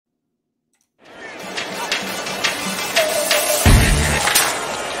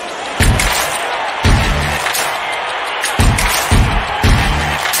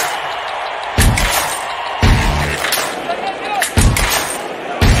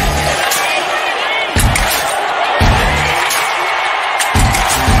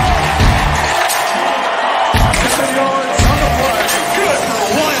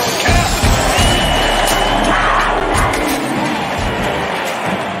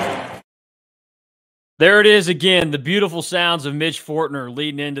There it is again, the beautiful sounds of Mitch Fortner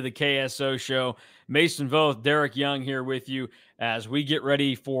leading into the KSO show. Mason Voth, Derek Young here with you as we get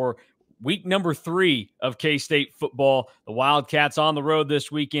ready for week number 3 of K-State football. The Wildcats on the road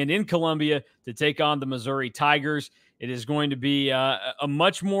this weekend in Columbia to take on the Missouri Tigers. It is going to be a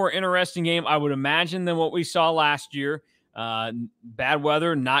much more interesting game, I would imagine, than what we saw last year. Bad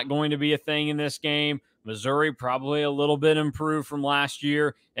weather not going to be a thing in this game. Missouri probably a little bit improved from last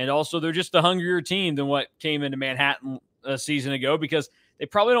year. And also they're just a hungrier team than what came into Manhattan a season ago because they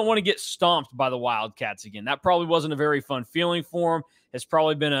probably don't want to get stomped by the Wildcats again. That probably wasn't a very fun feeling for them. It's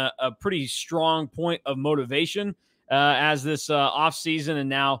probably been a pretty strong point of motivation as this offseason and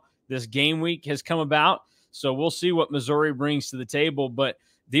now this game week has come about. So we'll see what Missouri brings to the table. But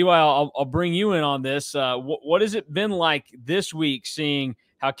DY, I'll bring you in on this. What has it been like this week seeing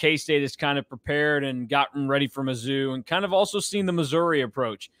how K-State has kind of prepared and gotten ready for Mizzou and kind of also seen the Missouri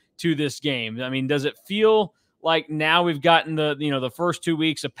approach to this game? I mean, does it feel like now we've gotten the first 2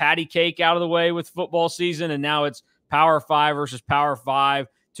 weeks of patty cake out of the way with football season and now it's Power 5 versus Power 5,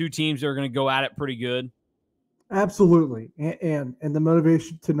 two teams that are going to go at it pretty good? Absolutely. And the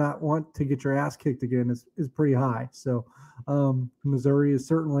motivation to not want to get your ass kicked again is pretty high. So Missouri is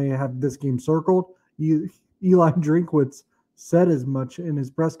certainly have this game circled. Eli Drinkwitz said as much in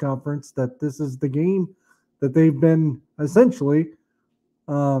his press conference that this is the game that they've been essentially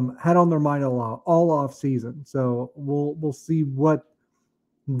had on their mind all off season. So we'll see what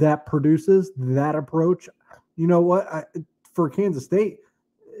that produces, that approach. You know what? For Kansas State,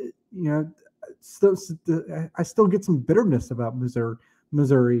 I still get some bitterness about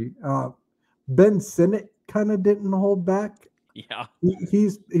Missouri. Ben Sinnott kind of didn't hold back. Yeah,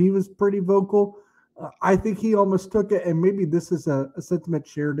 he was pretty vocal. I think he almost took it, and maybe this is a sentiment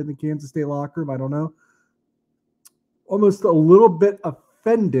shared in the Kansas State locker room. I don't know. Almost a little bit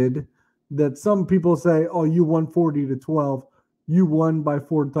offended that some people say, "Oh, you won 40-12. You won by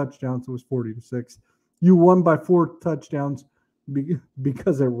 4 touchdowns. It was 40-6. You won by 4 touchdowns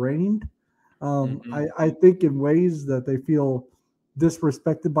because it rained." I think in ways that they feel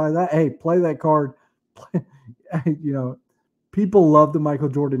disrespected by that. Hey, play that card. People love the Michael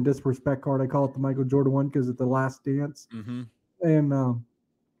Jordan disrespect card. I call it the Michael Jordan one because of The Last Dance. Mm-hmm. And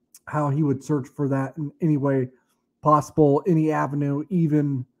how he would search for that in any way possible, any avenue,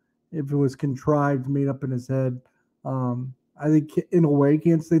 even if it was contrived, made up in his head. I think in a way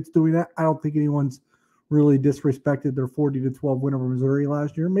Kansas State's doing that. I don't think anyone's really disrespected their 40-12 win over Missouri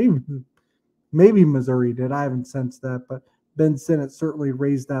last year. Maybe Missouri did. I haven't sensed that, but Ben Sinnott certainly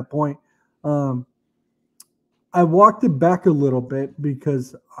raised that point. I walked it back a little bit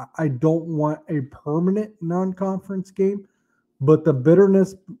because I don't want a permanent non-conference game, but the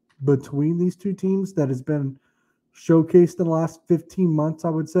bitterness between these two teams that has been showcased in the last 15 months, I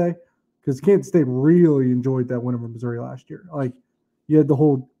would say, because Kansas State really enjoyed that win over Missouri last year. Like, you had the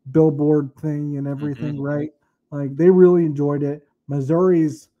whole billboard thing and everything, right? Like, they really enjoyed it.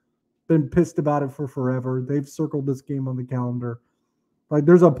 Missouri's been pissed about it for forever. They've circled this game on the calendar. Like,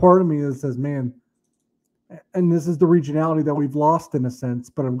 there's a part of me that says, man, and this is the regionality that we've lost in a sense,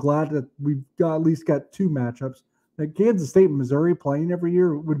 but I'm glad that we've at least got 2 matchups. Like Kansas State and Missouri playing every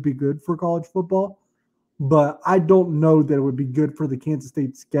year would be good for college football, but I don't know that it would be good for the Kansas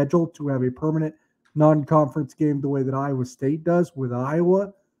State schedule to have a permanent non-conference game the way that Iowa State does with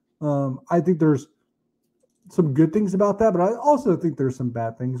Iowa. I think there's some good things about that, but I also think there's some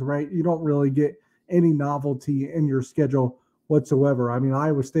bad things, right? You don't really get any novelty in your schedule whatsoever. I mean,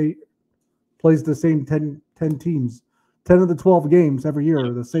 Iowa State plays the same 10 teams, 10 of the 12 games every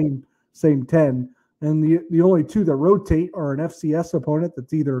year, the same 10. And the only 2 that rotate are an FCS opponent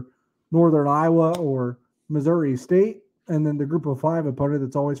that's either Northern Iowa or Missouri State, and then the group of 5 opponent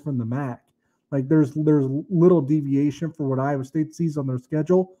that's always from the MAC. Like there's little deviation for what Iowa State sees on their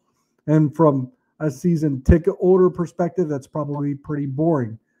schedule. And from a season ticket holder perspective, that's probably pretty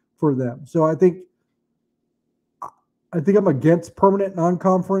boring for them. So I think I'm against permanent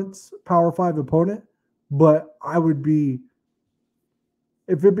non-conference Power 5 opponent, but I would be,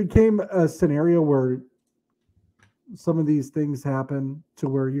 if it became a scenario where some of these things happen to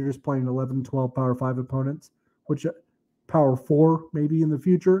where you're just playing 11, 12 Power 5 opponents, which Power 4 maybe in the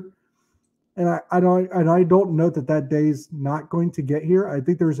future, and I don't know that day's not going to get here. I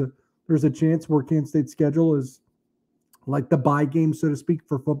think there's a chance where Kansas State's schedule is like the bye game, so to speak,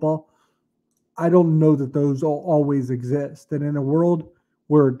 for football. I don't know that those always exist. And in a world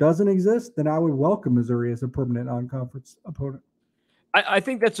where it doesn't exist, then I would welcome Missouri as a permanent non-conference opponent. I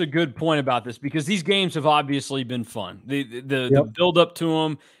think that's a good point about this because these games have obviously been fun. The build up to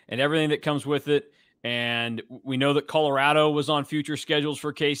them and everything that comes with it. And we know that Colorado was on future schedules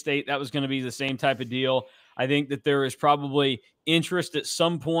for K-State. That was going to be the same type of deal. I think that there is probably interest at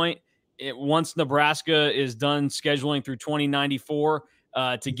some point once Nebraska is done scheduling through 2094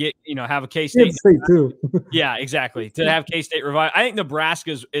 to get, have a K-State. State too. Yeah, exactly. To have K-State revive. I think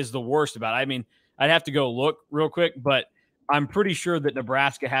Nebraska is the worst about it. I mean, I'd have to go look real quick, but I'm pretty sure that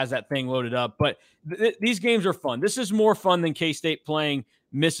Nebraska has that thing loaded up. But these games are fun. This is more fun than K-State playing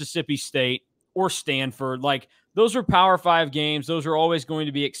Mississippi State or Stanford. Like, those are Power 5 games. Those are always going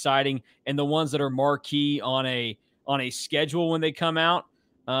to be exciting, and the ones that are marquee on a schedule when they come out.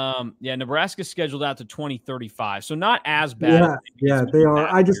 Nebraska's scheduled out to 2035, so not as bad. Yeah, they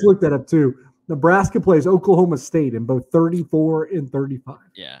are. I just looked that up too. Nebraska plays Oklahoma State in both 34 and 35.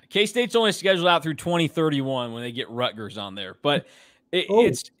 Yeah, K-State's only scheduled out through 2031 when they get Rutgers on there. But did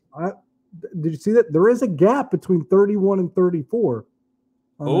you see that? There is a gap between 31 and 34.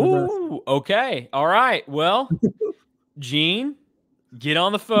 Oh, okay. All right. Well, Gene, get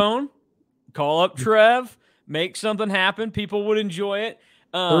on the phone, call up Trev, make something happen. People would enjoy it.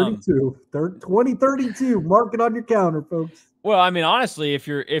 2032. Mark it on your calendar, folks. Well, I mean, honestly, if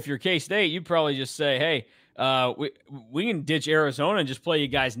you're K-State, you'd probably just say, hey, we can ditch Arizona and just play you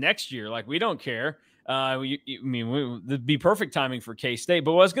guys next year. Like, we don't care. It'd be perfect timing for K-State.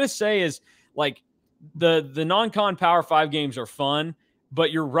 But what I was going to say is, like, the non-con Power 5 games are fun,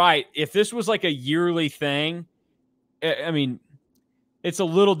 but you're right. If this was like a yearly thing, I mean, it's a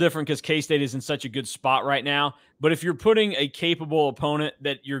little different because K-State is in such a good spot right now. But if you're putting a capable opponent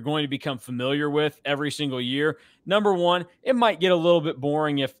that you're going to become familiar with every single year, number one, it might get a little bit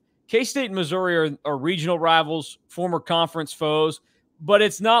boring if K-State and Missouri are regional rivals, former conference foes, but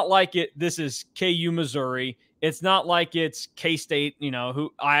it's not like this is KU Missouri. It's not like it's K-State,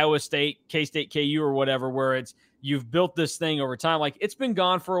 Iowa State, K-State, KU or whatever, where you've built this thing over time. Like, it's been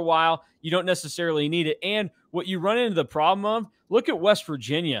gone for a while. You don't necessarily need it. And what you run into the problem of, look at West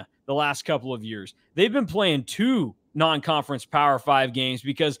Virginia the last couple of years. They've been playing 2 non-conference Power 5 games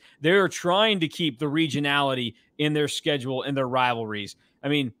because they're trying to keep the regionality in their schedule and their rivalries. I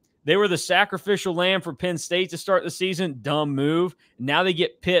mean, they were the sacrificial lamb for Penn State to start the season. Dumb move. Now they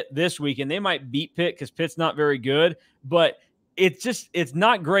get Pitt this week, and they might beat Pitt because Pitt's not very good. But it's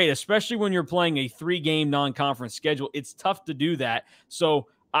not great, especially when you're playing a 3-game non-conference schedule. It's tough to do that. So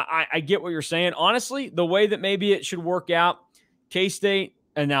I get what you're saying. Honestly, the way that maybe it should work out, K-State,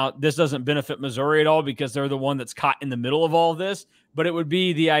 and now this doesn't benefit Missouri at all because they're the one that's caught in the middle of all of this, but it would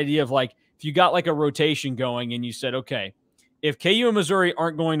be the idea of, like, if you got like a rotation going and you said, okay, if KU and Missouri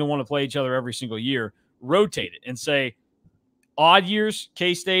aren't going to want to play each other every single year, rotate it and say odd years,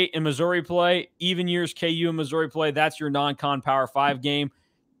 K-State and Missouri play, even years, KU and Missouri play. That's your non-con Power 5 game.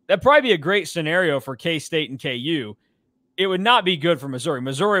 That'd probably be a great scenario for K-State and KU. It would not be good for Missouri.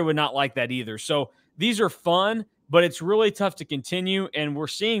 Missouri would not like that either. So these are fun, but it's really tough to continue. And we're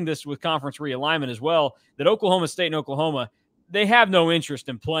seeing this with conference realignment as well, that Oklahoma State and Oklahoma, they have no interest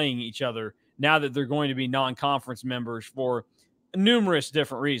in playing each other now that they're going to be non-conference members for numerous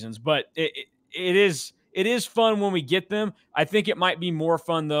different reasons. But it is fun when we get them. I think it might be more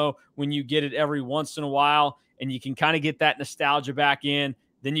fun, though, when you get it every once in a while and you can kind of get that nostalgia back in.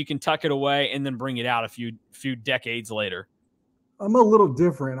 Then you can tuck it away and then bring it out a few decades later. I'm a little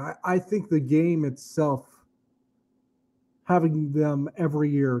different. I think the game itself, having them every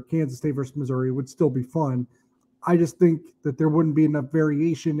year, Kansas State versus Missouri, would still be fun. I just think that there wouldn't be enough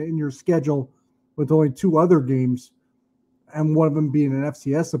variation in your schedule with only 2 other games and one of them being an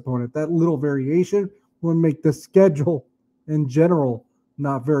FCS opponent. That little variation would make the schedule in general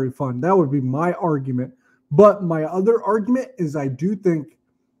not very fun. That would be my argument. But my other argument is I do think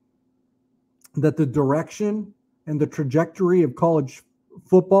that the direction and the trajectory of college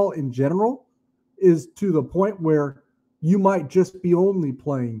football in general is to the point where you might just be only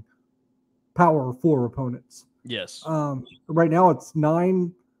playing Power 4 opponents. Yes. Right now it's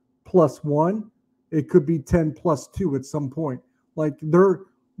 9 plus 1. It could be 10 plus 2 at some point. Like,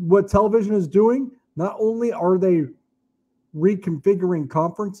 what television is doing, not only are they reconfiguring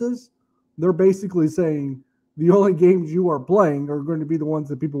conferences, they're basically saying the only games you are playing are going to be the ones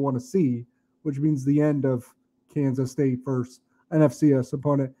that people want to see, which means the end of Kansas State versus an FCS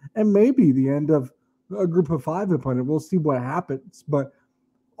opponent and maybe the end of a group of 5 opponent. We'll see what happens. But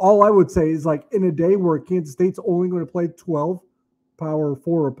all I would say is, like, in a day where Kansas State's only going to play 12 Power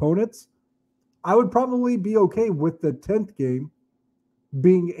 4 opponents, I would probably be okay with the 10th game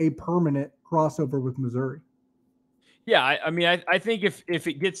being a permanent crossover with Missouri. Yeah, I think if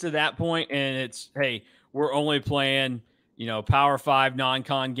it gets to that point and it's, hey, we're only playing, Power 5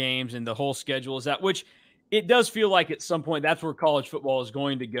 non-con games and the whole schedule is that, which it does feel like at some point that's where college football is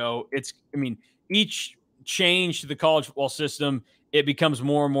going to go. It each change to the college football system, it becomes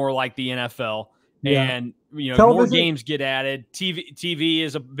more and more like the NFL. Yeah. And, Television, more games get added. TV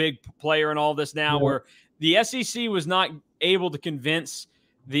is a big player in all this now, where the SEC was not able to convince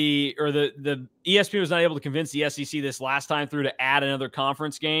the ESPN was not able to convince the SEC this last time through to add another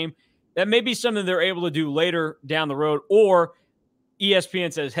conference game. That may be something they're able to do later down the road, or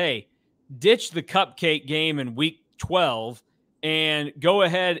ESPN says, hey, ditch the cupcake game in week 12 and go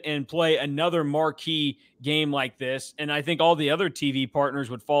ahead and play another marquee game like this. And I think all the other TV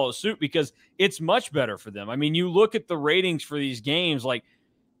partners would follow suit because it's much better for them. I mean, you look at the ratings for these games, like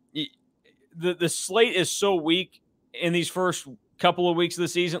the slate is so weak in these first couple of weeks of the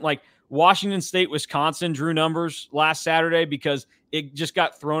season. Like Washington State, Wisconsin drew numbers last Saturday because it just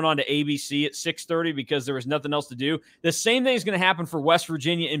got thrown onto ABC at 6:30 because there was nothing else to do. The same thing is going to happen for West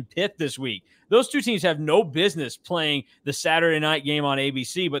Virginia and Pitt this week. Those two teams have no business playing the Saturday night game on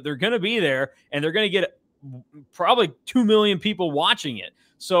ABC, but they're going to be there, and they're going to get probably 2 million people watching it.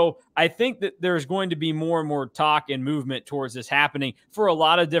 So I think that there's going to be more and more talk and movement towards this happening for a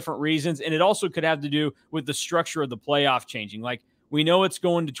lot of different reasons. And it also could have to do with the structure of the playoff changing. Like, we know it's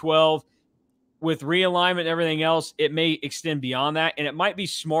going to 12. With realignment and everything else, it may extend beyond that, and it might be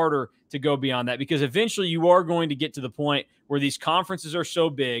smarter to go beyond that because eventually you are going to get to the point where these conferences are so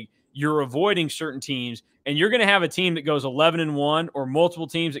big, you're avoiding certain teams, and you're going to have a team that goes 11-1 or multiple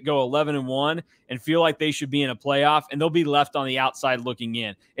teams that go 11-1 and feel like they should be in a playoff, and they'll be left on the outside looking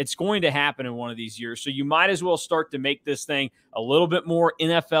in. It's going to happen in one of these years, so you might as well start to make this thing a little bit more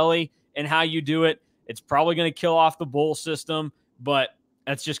NFL-y in how you do it. It's probably going to kill off the bowl system, but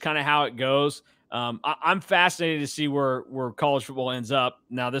that's just kind of how it goes. I'm fascinated to see where college football ends up.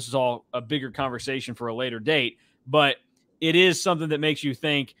 Now, this is all a bigger conversation for a later date, but it is something that makes you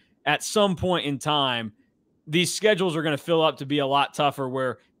think at some point in time, these schedules are going to fill up to be a lot tougher,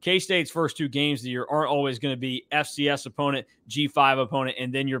 where K-State's first two games of the year aren't always going to be FCS opponent, G5 opponent,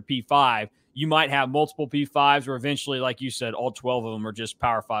 and then your P5. You might have multiple P5s, or eventually, like you said, all 12 of them are just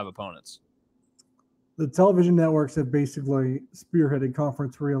Power 5 opponents. The television networks have basically spearheaded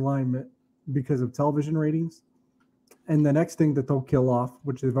conference realignment because of television ratings. And the next thing that they'll kill off,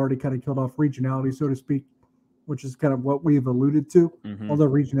 which they've already kind of killed off, regionality, so to speak, which is kind of what we've alluded to, although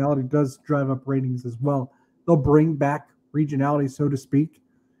regionality does drive up ratings as well. They'll bring back regionality, so to speak,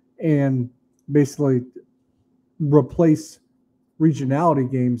 and basically replace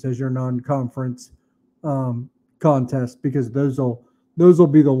regionality games as your non-conference contest, because those will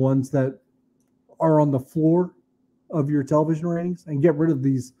be the ones that are on the floor of your television ratings, and get rid of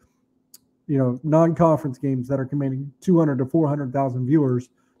these, non-conference games that are commanding 200 to 400,000 viewers,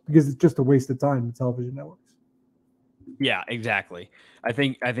 because it's just a waste of time in television networks. Yeah, exactly. I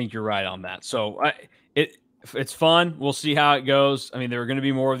think you're right on that. So it's fun. We'll see how it goes. I mean, there are going to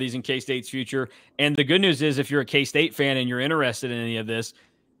be more of these in K-State's future. And the good news is, if you're a K-State fan and you're interested in any of this,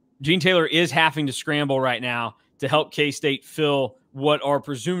 Gene Taylor is having to scramble right now to help K-State fill what are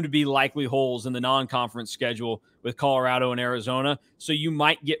presumed to be likely holes in the non-conference schedule with Colorado and Arizona. So you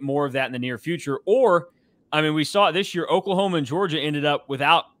might get more of that in the near future. Or, I mean, we saw it this year. Oklahoma and Georgia ended up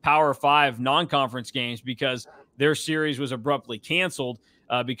without Power 5 non-conference games because their series was abruptly canceled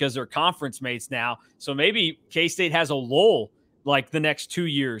because they're conference mates now. So maybe K-State has a lull like the next 2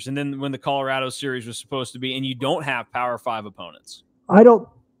 years, and then when the Colorado series was supposed to be, and you don't have Power 5 opponents.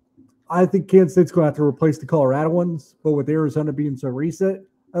 I think Kansas State's going to have to replace the Colorado ones, but with Arizona being so recent,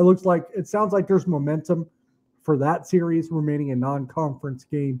 it sounds like there's momentum for that series remaining a non-conference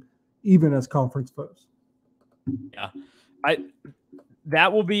game, even as conference foes. Yeah,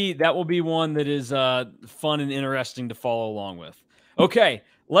 that will be one that is fun and interesting to follow along with. Okay,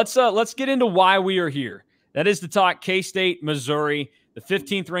 let's get into why we are here. That is to talk K-State, Missouri, the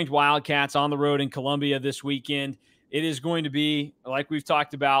 15th ranked Wildcats on the road in Columbia this weekend. It is going to be, like we've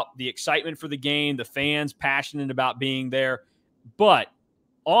talked about, the excitement for the game, the fans passionate about being there. But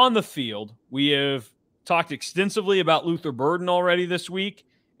on the field, we have talked extensively about Luther Burden already this week,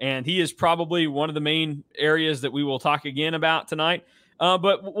 and he is probably one of the main areas that we will talk again about tonight.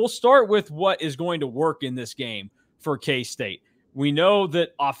 But we'll start with what is going to work in this game for K-State. We know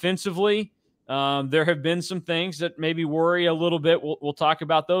that offensively, there have been some things that maybe worry a little bit. We'll talk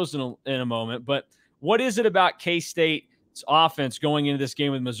about those in a moment. But what is it about K-State's offense going into this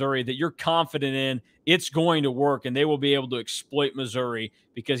game with Missouri that you're confident in it's going to work and they will be able to exploit Missouri,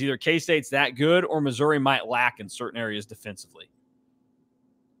 because either K-State's that good or Missouri might lack in certain areas defensively?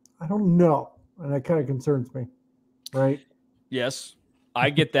 I don't know, and that kind of concerns me, right? Yes, I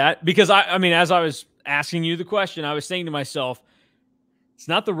get that, because I mean, as I was asking you the question, I was saying to myself, it's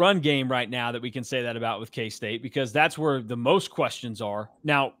not the run game right now that we can say that about with K-State, because that's where the most questions are.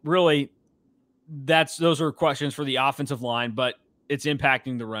 Now, really, those are questions for the offensive line, but it's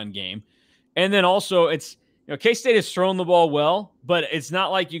impacting the run game. And then also it's, K-State has thrown the ball well, but it's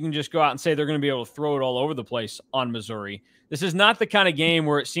not like you can just go out and say they're going to be able to throw it all over the place on Missouri. This is not the kind of game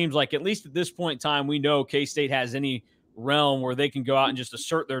where it seems like, at least at this point in time, we know K-State has any realm where they can go out and just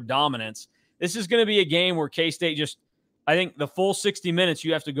assert their dominance. This is going to be a game where K-State just, I think the full 60 minutes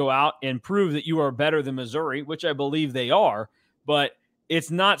you have to go out and prove that you are better than Missouri, which I believe they are, but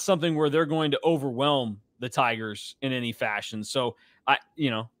it's not something where they're going to overwhelm the Tigers in any fashion. So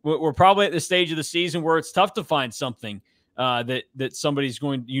we're probably at the stage of the season where it's tough to find something that somebody's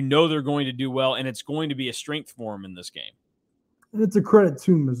going, they're going to do well, and it's going to be a strength for them in this game. And it's a credit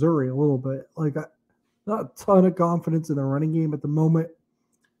to Missouri a little bit. Like, not a ton of confidence in the running game at the moment,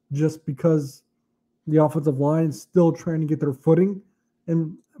 just because the offensive line is still trying to get their footing.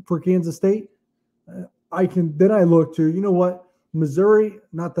 And for Kansas State, I look to, what, Missouri,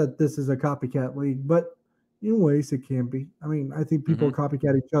 not that this is a copycat league, but in ways it can be. I mean, I think people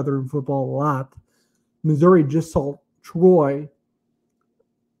copycat each other in football a lot. Missouri just saw Troy,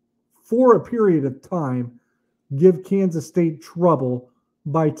 for a period of time, give Kansas State trouble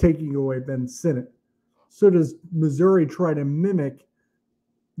by taking away Ben Sinnott. So does Missouri try to mimic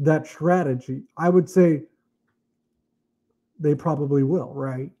that strategy? I would say they probably will,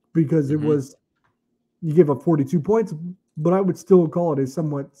 right? Because it was, you give up 42 points, but I would still call it a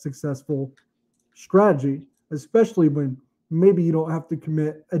somewhat successful strategy, especially when maybe you don't have to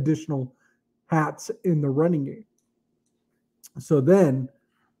commit additional hats in the running game. So then,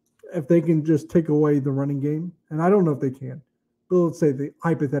 if they can just take away the running game, and I don't know if they can, but let's say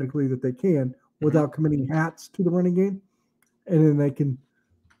hypothetically that they can without committing hats to the running game, and then they can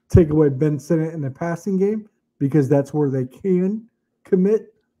take away Ben Sinnott in the passing game, because that's where they can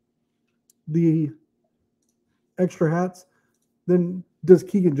commit the extra hats, then does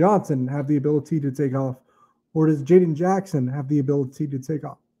Keegan Johnson have the ability to take off, or does Jaden Jackson have the ability to take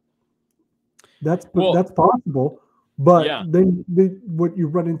off? That's possible, but then what you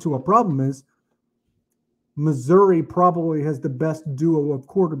run into a problem is Missouri probably has the best duo of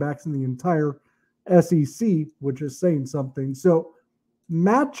quarterbacks in the entire SEC, which is saying something. So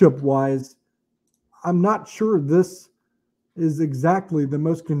matchup-wise, I'm not sure this is exactly the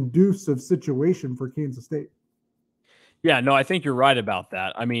most conducive situation for Kansas State. Yeah, no, I think you're right about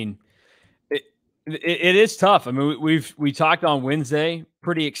that. I mean, it is tough. I mean, we talked on Wednesday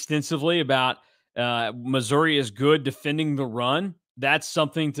pretty extensively about Missouri is good defending the run. That's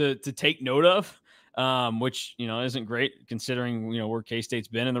something to take note of, which isn't great considering where K-State's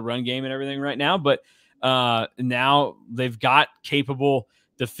been in the run game and everything right now. But now they've got capable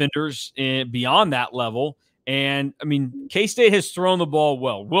defenders beyond that level. And I mean, K-State has thrown the ball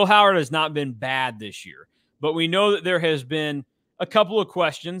well. Will Howard has not been bad this year, but we know that there has been a couple of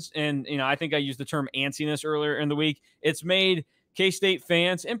questions. And, I think I used the term antsiness earlier in the week. It's made K-State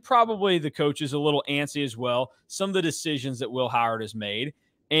fans and probably the coaches a little antsy as well, some of the decisions that Will Howard has made.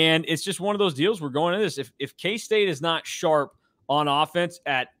 And it's just one of those deals we're going into this. If K-State is not sharp on offense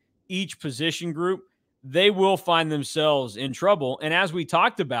at each position group, they will find themselves in trouble. And as we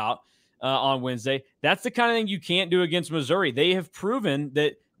talked about on Wednesday, that's the kind of thing you can't do against Missouri. They have proven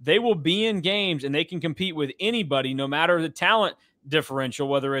that they will be in games and they can compete with anybody, no matter the talent differential,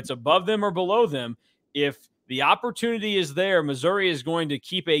 whether it's above them or below them. If the opportunity is there, Missouri is going to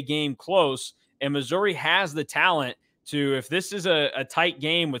keep a game close, and Missouri has the talent to, if this is a tight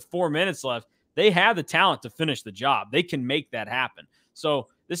game with 4 minutes left, they have the talent to finish the job. They can make that happen. So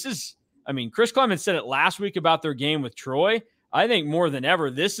this is, Chris Clemens said it last week about their game with Troy. I think more than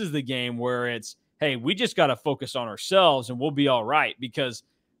ever, this is the game where it's, hey, we just got to focus on ourselves and we'll be all right. Because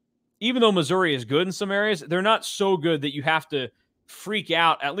even though Missouri is good in some areas, they're not so good that you have to freak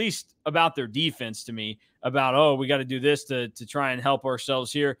out, at least about their defense, to me, about, oh, we got to do this to try and help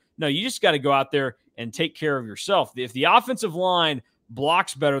ourselves here. No, you just got to go out there and take care of yourself. If the offensive line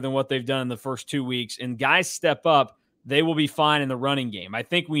blocks better than what they've done in the first 2 weeks and guys step up, they will be fine in the running game. I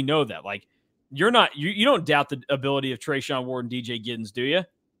think we know that. Like, you don't doubt the ability of Trayshawn Ward and DJ Giddens, do you?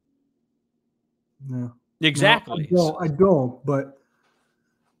 No. Exactly. No, I don't. But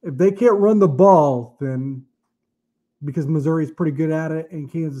if they can't run the ball, then because Missouri's pretty good at it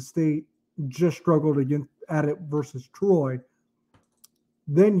and Kansas State just struggled at it versus Troy,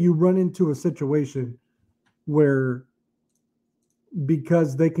 then you run into a situation where,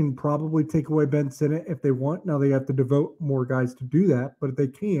 because they can probably take away Ben Sinnott if they want. Now they have to devote more guys to do that, but if they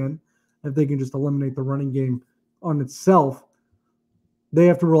can just eliminate the running game on itself, they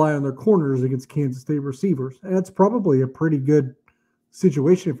have to rely on their corners against Kansas State receivers. And that's probably a pretty good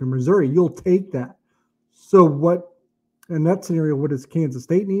situation for Missouri. You'll take that. So in that scenario, what does Kansas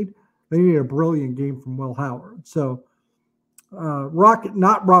State need? They need a brilliant game from Will Howard. So,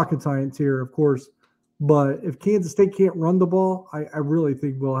 not rocket science here, of course, but if Kansas State can't run the ball, I really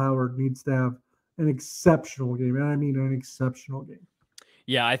think Will Howard needs to have an exceptional game, and I mean an exceptional game.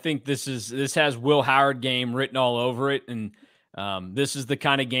 Yeah, I think this has Will Howard game written all over it, and this is the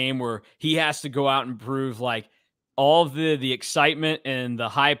kind of game where he has to go out and prove like all of the excitement and the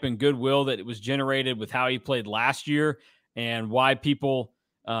hype and goodwill that it was generated with how he played last year, and why people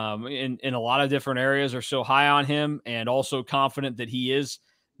in a lot of different areas are so high on him, and also confident that he is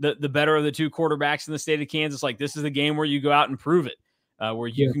the better of the two quarterbacks in the state of Kansas. Like, this is the game where you go out and prove it, where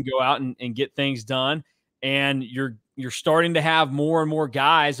you can go out and get things done, and you're starting to have more and more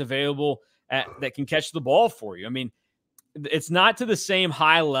guys available that can catch the ball for you. I mean, it's not to the same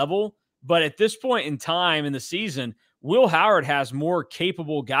high level, but at this point in time in the season, Will Howard has more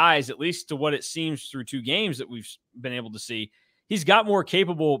capable guys, at least to what it seems through two games that we've been able to see. He's got more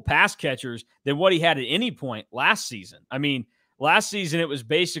capable pass catchers than what he had at any point last season. I mean, last season it was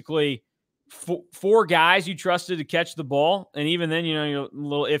basically four guys you trusted to catch the ball, and even then, you're a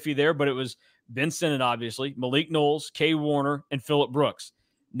little iffy there, but it was Ben Sinnott, obviously, Malik Knowles, Kay Warner, and Phillip Brooks.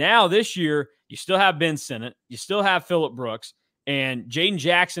 Now, this year, you still have Ben Sinnott, you still have Phillip Brooks, and Jaden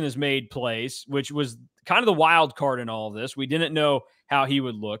Jackson has made plays, which was kind of the wild card in all of this. We didn't know how he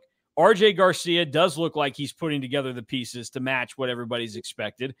would look. RJ Garcia does look like he's putting together the pieces to match what everybody's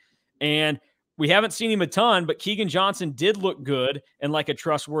expected. And we haven't seen him a ton, but Keegan Johnson did look good and like a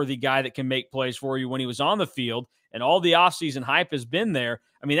trustworthy guy that can make plays for you when he was on the field. And all the offseason hype has been there.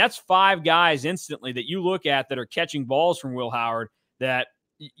 I mean, that's five guys instantly that you look at that are catching balls from Will Howard that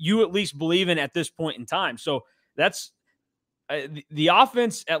you at least believe in at this point in time. So that's the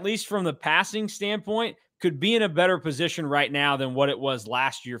offense, at least from the passing standpoint, could be in a better position right now than what it was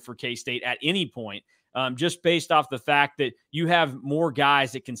last year for K-State at any point, just based off the fact that you have more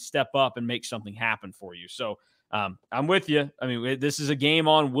guys that can step up and make something happen for you. So I'm with you. I mean, this is a game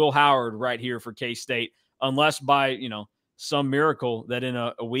on Will Howard right here for K-State, unless by, some miracle that in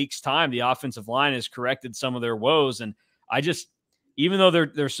a week's time, the offensive line has corrected some of their woes. And even though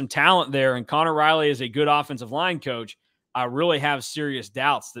there's some talent there and Connor Riley is a good offensive line coach, I really have serious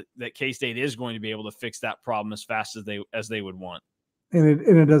doubts that K-State is going to be able to fix that problem as fast as they would want. And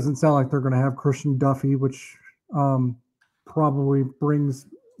it doesn't sound like they're going to have Christian Duffy, which probably brings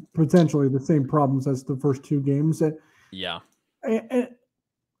potentially the same problems as the first two games. Yeah. And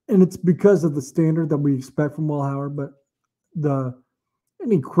it's because of the standard that we expect from Will Howard, but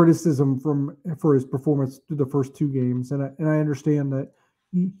any criticism for his performance through the first two games, and I understand that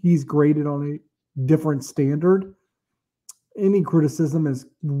he's graded on a different standard. Any criticism is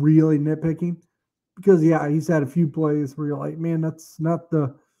really nitpicking because he's had a few plays where you're like, man, that's not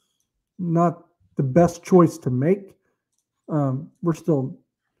the best choice to make. We're still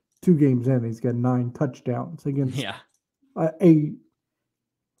 2 games in. He's got 9 touchdowns against an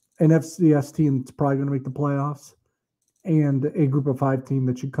FCS team that's probably going to make the playoffs and a group of 5 team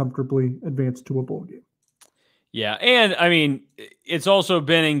that should comfortably advance to a bowl game. Yeah. And I mean, it's also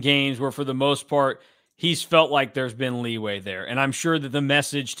been in games where for the most part, he's felt like there's been leeway there. And I'm sure that the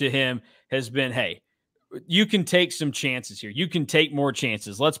message to him has been, hey, you can take some chances here. You can take more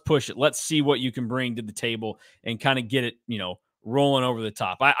chances. Let's push it. Let's see what you can bring to the table and kind of get it, rolling over the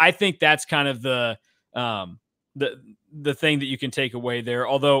top. I think that's kind of the thing that you can take away there.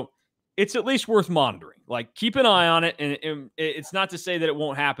 Although it's at least worth monitoring. Like, keep an eye on it. And it's not to say that it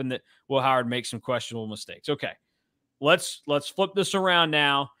won't happen that Will Howard makes some questionable mistakes. Okay. Let's flip this around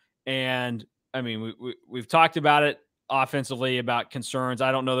now. And I mean, we've talked about it offensively, about concerns.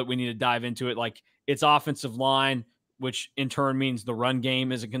 I don't know that we need to dive into it. Like, it's offensive line, which in turn means the run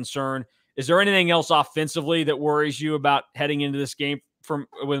game is a concern. Is there anything else offensively that worries you about heading into this game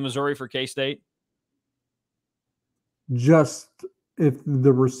with Missouri for K-State? Just if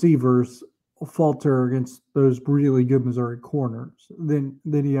the receivers falter against those really good Missouri corners, then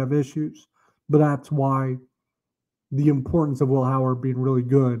you have issues. But that's why the importance of Will Howard being really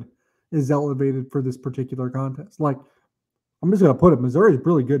good is elevated for this particular contest. Like, I'm just going to put it, Missouri is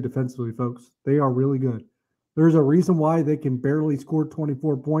really good defensively, folks. They are really good. There's a reason why they can barely score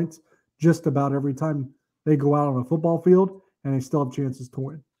 24 points just about every time they go out on a football field, and they still have chances to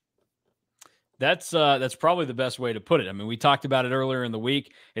win. That's probably the best way to put it. I mean, we talked about it earlier in the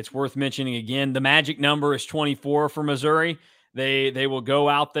week. It's worth mentioning again. The magic number is 24 for Missouri. They will go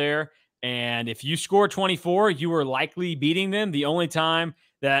out there, and if you score 24, you are likely beating them. The only time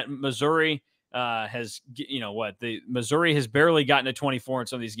that Missouri Missouri has barely gotten to 24 in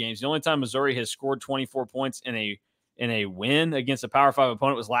some of these games. The only time Missouri has scored 24 points in a win against a Power 5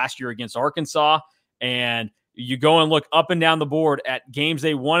 opponent was last year against Arkansas. And You go and look up and down the board at games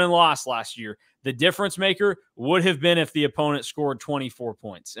they won and lost last year. The difference maker would have been if the opponent scored 24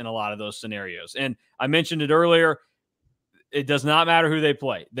 points in a lot of those scenarios. And I mentioned it earlier. It does not matter who they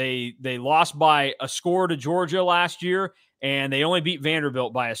play. They lost by a score to Georgia last year, and they only beat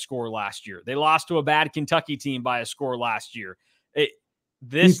Vanderbilt by a score last year. They lost to a bad Kentucky team by a score last year.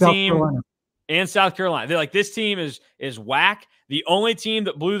 This team and South Carolina, they're like, this team is whack. The only team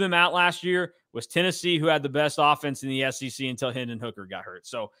that blew them out last year was Tennessee, who had the best offense in the SEC until Hendon Hooker got hurt.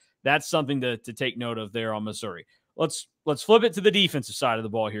 So that's something to take note of there on Missouri. Let's flip it to the defensive side of the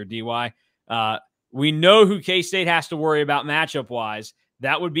ball here, DY. We know who K-State has to worry about matchup-wise.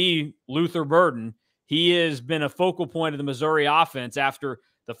 That would be Luther Burden. He has been a focal point of the Missouri offense after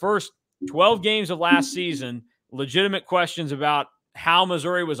the first 12 games of last season. Legitimate questions about how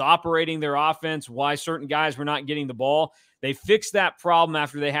Missouri was operating their offense, why certain guys were not getting the ball. They fixed that problem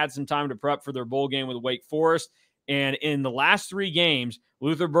after they had some time to prep for their bowl game with Wake Forest. And in the last 3 games,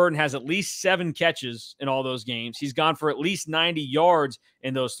 Luther Burden has at least 7 catches in all those games. He's gone for at least 90 yards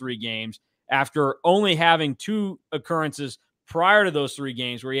in those 3 games after only having 2 occurrences prior to those 3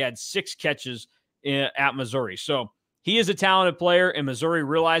 games where he had 6 catches at Missouri. So he is a talented player, and Missouri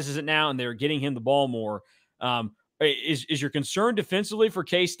realizes it now, and they're getting him the ball more. Is your concern defensively for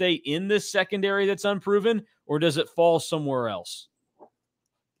K-State in this secondary that's unproven, or does it fall somewhere else?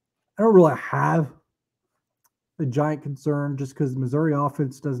 I don't really have a giant concern just because the Missouri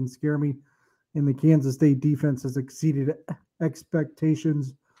offense doesn't scare me, and the Kansas State defense has exceeded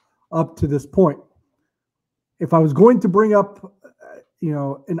expectations up to this point. If I was going to bring up,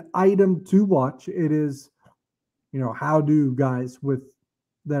 an item to watch, it is, how do guys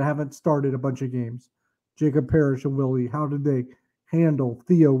that haven't started a bunch of games, Jacob Parrish and Willie, how did they handle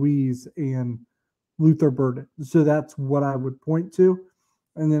Theo Wees and Luther Burden? So that's what I would point to.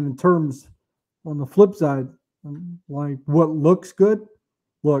 And then in terms on the flip side, like what looks good,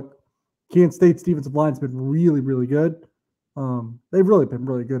 look, Kansas State's defensive line's been really, really good. They've really been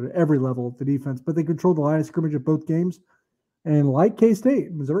really good at every level of the defense, but they controlled the line of scrimmage at both games. And like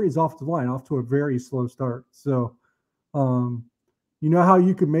K-State, Missouri's off the line, off to a very slow start. So, you know how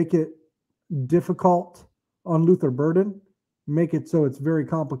you can make it difficult on Luther Burden? Make it so it's very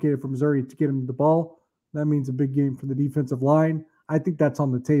complicated for Missouri to get him the ball. That means a big game for the defensive line. I think that's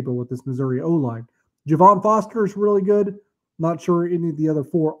on the table with this Missouri O-line. Javon Foster is really good. Not sure any of the other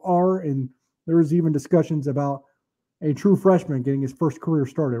 4 are, and there was even discussions about a true freshman getting his first career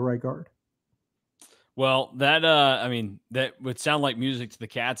start at right guard. Well, that would sound like music to the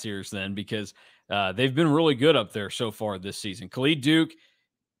Cats' ears then, because they've been really good up there so far this season. Khalid Duke,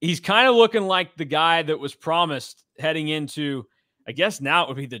 he's kind of looking like the guy that was promised heading into, I guess now it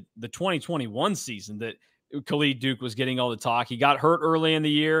would be the 2021 season, that Khalid Duke was getting all the talk. He got hurt early in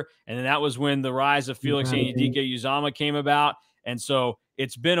the year, and then that was when the rise of Felix Anudike-Uzomah came about. And so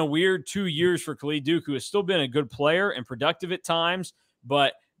it's been a weird 2 years for Khalid Duke, who has still been a good player and productive at times,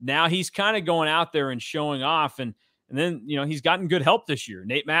 but now he's kind of going out there and showing off. And then, he's gotten good help this year.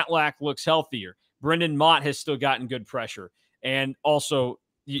 Nate Matlack looks healthier. Brendan Mott has still gotten good pressure. And also,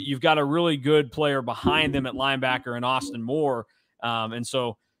 you've got a really good player behind them at linebacker in Austin Moore. And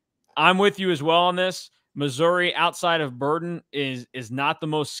so I'm with you as well on this. Missouri, outside of Burden, is not the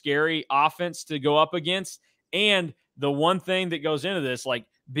most scary offense to go up against. And the one thing that goes into this, like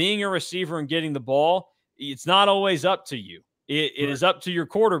being a receiver and getting the ball, it's not always up to you. It is up to your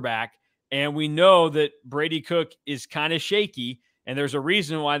quarterback. And we know that Brady Cook is kind of shaky. And there's a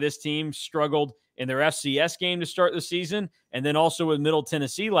reason why this team struggled in their FCS game to start the season, and then also with Middle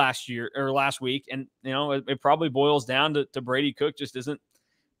Tennessee last week. And, it probably boils down to Brady Cook just isn't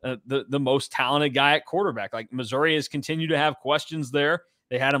the most talented guy at quarterback. Like, Missouri has continued to have questions there.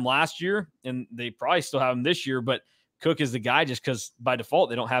 They had him last year, and they probably still have him this year, but Cook is the guy just because by default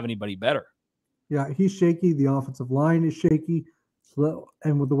they don't have anybody better. Yeah, he's shaky. The offensive line is shaky.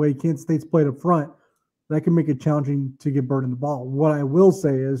 And with the way Kansas State's played up front, that can make it challenging to get Burden the ball. What I will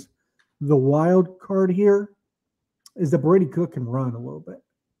say is the wild card here is that Brady Cook can run a little bit.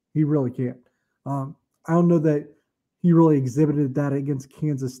 He really can. I don't know that he really exhibited that against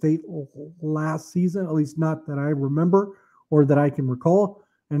Kansas State last season, at least not that I remember or that I can recall.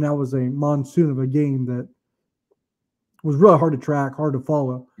 And that was a monsoon of a game that was really hard to track, hard to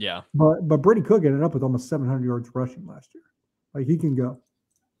follow. Yeah. But Brady Cook ended up with almost 700 yards rushing last year. Like, he can go.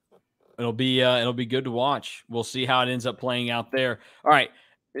 It'll be good to watch. We'll see how it ends up playing out there. All right.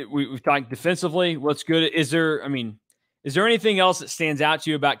 We've talked defensively. What's good? Is there anything else that stands out to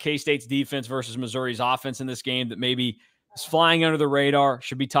you about K-State's defense versus Missouri's offense in this game that maybe is flying under the radar,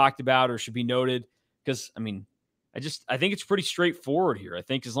 should be talked about, or should be noted? Because, I think it's pretty straightforward here. I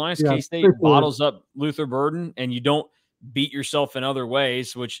think as long as Yeah, K-State bottles up Luther Burden and you don't beat yourself in other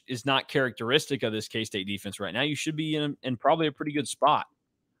ways, which is not characteristic of this K-State defense right now, you should be in probably a pretty good spot.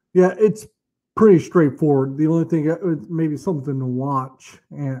 Yeah, it's pretty straightforward. The only thing maybe something to watch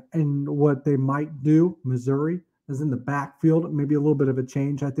and what they might do, Missouri, is in the backfield, maybe a little bit of a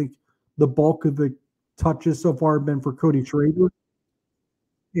change. I think the bulk of the touches so far have been for Cody Schrader,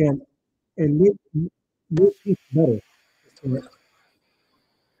 and make better.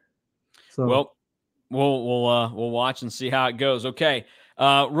 So Well, we'll watch and see how it goes. Okay,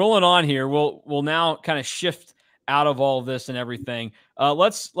 rolling on here. We'll now kind of shift out of all of this and everything.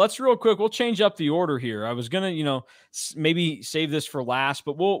 Let's real quick. We'll change up the order here. I was gonna maybe save this for last,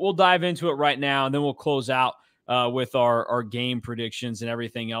 but we'll dive into it right now, and then we'll close out with our game predictions and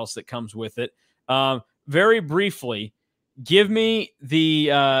everything else that comes with it. Very briefly, give me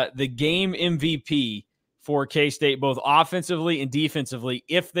the game MVP for K-State, both offensively and defensively,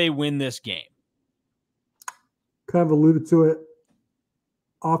 if they win this game. kind of alluded to it.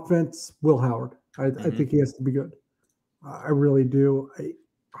 Offense, Will Howard. I think he has to be good. I really do.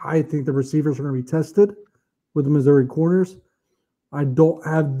 I think the receivers are going to be tested with the Missouri corners. I don't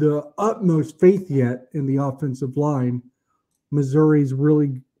have the utmost faith yet in the offensive line. Missouri's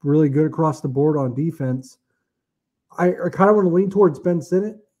really, really good across the board on defense. I kind of want to lean towards Ben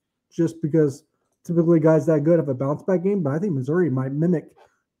Sinnott just because typically guys that good have a bounce back game, but I think Missouri might mimic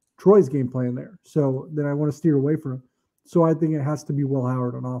Troy's game plan there. So then I want to steer away from him. So I think it has to be Will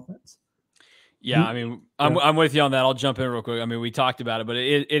Howard on offense. Yeah, I mean, I'm with you on that. I'll jump in real quick. I mean, we talked about it, but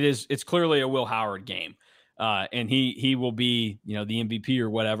it's clearly a Will Howard game, and he will be the MVP or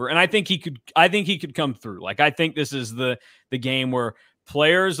whatever. And I think he could come through. Like, I think this is the game where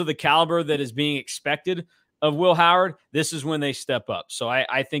players of the caliber that is being expected of Will Howard, this is when they step up. So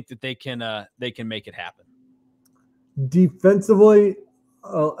I think that they can make it happen. Defensively,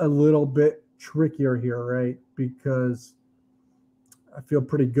 a little bit trickier here, right? Because I feel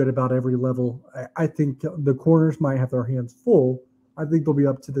pretty good about every level. I think the corners might have their hands full. I think they'll be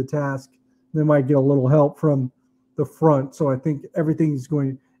up to the task. They might get a little help from the front. So I think everything's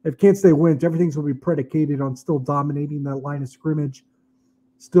going – if K-State wins, everything's going to be predicated on still dominating that line of scrimmage,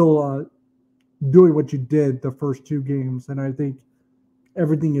 still doing what you did the first two games. And I think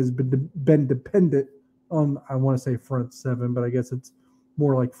everything has been dependent on, I want to say front seven, but I guess it's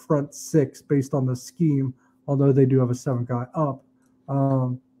more like front six based on the scheme, although they do have a seven guy up.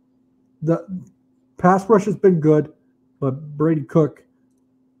 The pass rush has been good, but Brady Cook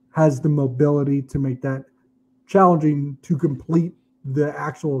has the mobility to make that challenging to complete the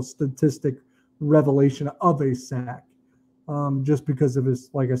actual statistic revelation of a sack. Just because of his,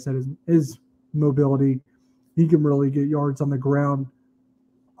 like I said, his mobility, he can really get yards on the ground.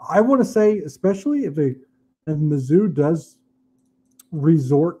 I want to say, especially if Mizzou does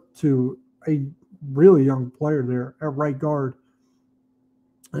resort to a really young player there at right guard,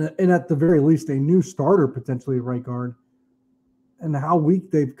 and at the very least, a new starter potentially at right guard, and how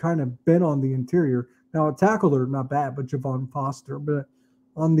weak they've kind of been on the interior. Now, a tackle, they're not bad, but Javon Foster, but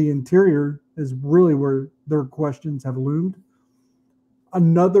on the interior is really where their questions have loomed.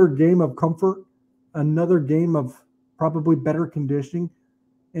 Another game of comfort, another game of probably better conditioning,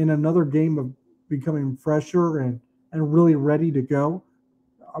 and another game of becoming fresher and really ready to go.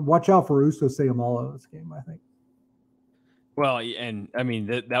 Watch out for Uso Seumalo this game, I think. Well, and I mean,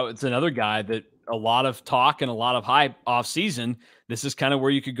 that was another guy that a lot of talk and a lot of hype off season. This is kind of where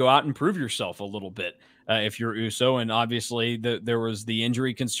you could go out and prove yourself a little bit if you're Uso. And obviously there was the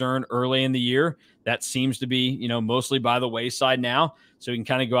injury concern early in the year. That seems to be, mostly by the wayside now. So you can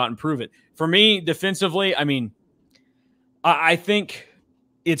kind of go out and prove it. For me, defensively, I mean, I think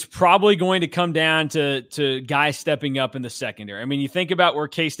it's probably going to come down to guys stepping up in the secondary. I mean, you think about where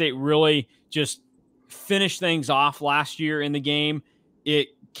K-State really just finished things off last year in the game. It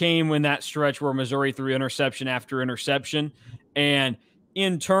came when that stretch where Missouri threw interception after interception. And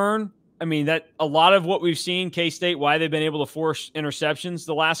in turn, I mean, that a lot of what we've seen K-State, why they've been able to force interceptions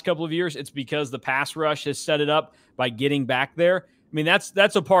the last couple of years, it's because the pass rush has set it up by getting back there. I mean, that's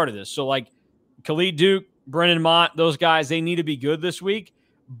a part of this. So like Khalid Duke, Brennan Mott, those guys, they need to be good this week.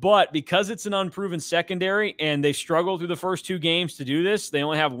 But because it's an unproven secondary and they've struggled through the first two games to do this, they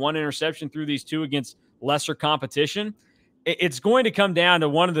only have one interception through these two against lesser competition. It's going to come down to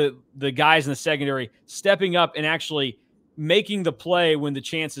one of the guys in the secondary stepping up and actually making the play when the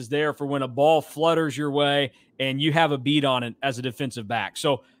chance is there for when a ball flutters your way and you have a beat on it as a defensive back.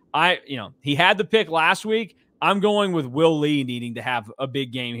 So he had the pick last week. I'm going with Will Lee needing to have a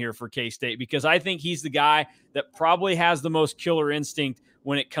big game here for K-State because I think he's the guy that probably has the most killer instinct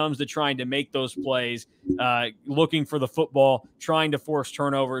when it comes to trying to make those plays, looking for the football, trying to force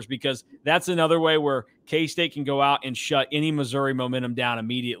turnovers, because that's another way where K-State can go out and shut any Missouri momentum down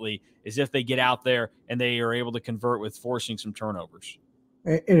immediately, is if they get out there and they are able to convert with forcing some turnovers.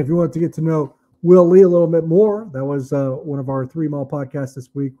 And if you want to get to know Will Lee a little bit more, that was one of our 3 Mile podcasts this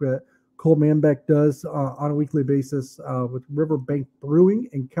week that Cole Manbeck does on a weekly basis with Riverbank Brewing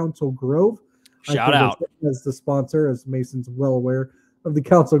in Council Grove. Shout out. As the sponsor, as Mason's well aware of the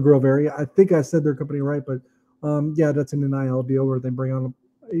Council Grove area. I think I said their company right, but yeah, that's an NIL deal where they bring on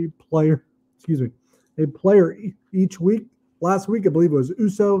a player each week. Last week, I believe it was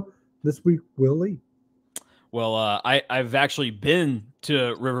Uso. This week, Will Lee. Well, I've actually been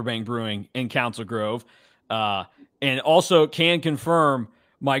to Riverbank Brewing in Council Grove, and also can confirm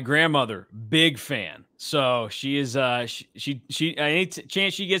my grandmother, big fan. So she is, she any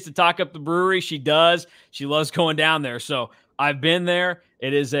chance she gets to talk up the brewery, she does. She loves going down there. So I've been there.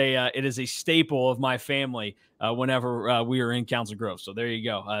 It is a staple of my family whenever we are in Council Grove. So there you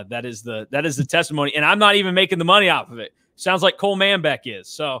go. That is the testimony, and I'm not even making the money off of it. Sounds like Cole Manbeck is.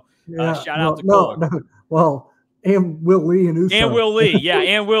 So shout out to Cole. No. Well, and Will Lee and Uso. And Will Lee, yeah,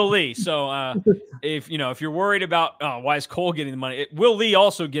 and Will Lee. So if you're worried about why is Cole getting the money, Will Lee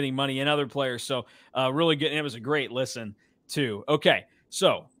also getting money and other players. So really good. And it was a great listen too. Okay,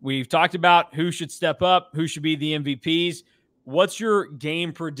 so we've talked about who should step up, who should be the MVPs. What's your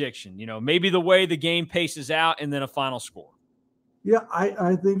game prediction? Maybe the way the game paces out, and then a final score. Yeah,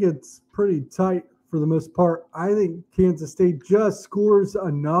 I think it's pretty tight for the most part. I think Kansas State just scores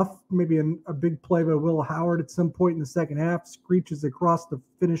enough, maybe a big play by Will Howard at some point in the second half, screeches across the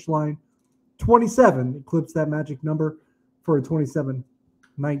finish line. 27 eclipsed that magic number for a 27-19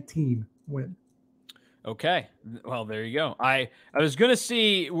 win. Okay. Well, there you go. I was going to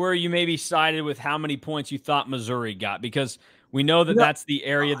see where you maybe sided with how many points you thought Missouri got, because we know that that's the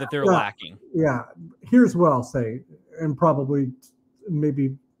area that they're lacking. Yeah. Here's what I'll say, and probably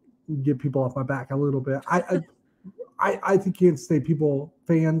maybe get people off my back a little bit. I think Kansas State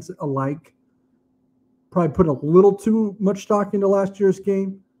fans alike, probably put a little too much stock into last year's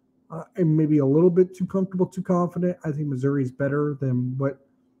game, and maybe a little bit too comfortable, too confident. I think Missouri's better than what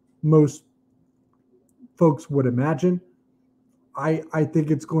most folks would imagine. I think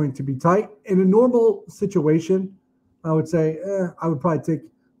it's going to be tight. In a normal situation, I would say I would probably take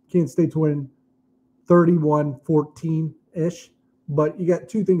Kansas State to win 31-14-ish. But you got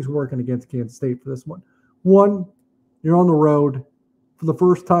 2 things working against Kansas State for this one. One, you're on the road for the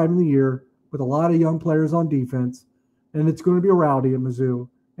first time in the year with a lot of young players on defense, and it's going to be a rowdy at Mizzou,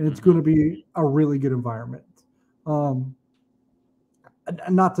 and it's going to be a really good environment.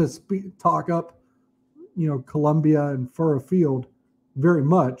 Not to talk up, Columbia and Furrow Field very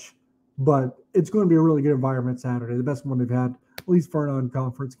much, but it's going to be a really good environment Saturday, the best one they've had, at least for a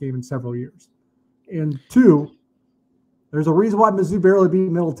non-conference game in several years. And 2, there's a reason why Mizzou barely beat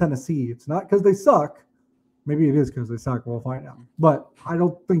Middle Tennessee. It's not because they suck. Maybe it is because they suck. We'll find out. But I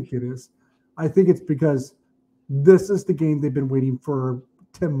don't think it is. I think it's because this is the game they've been waiting for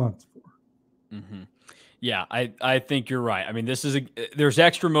 10 months for. Mm-hmm. Yeah, I think you're right. I mean, there's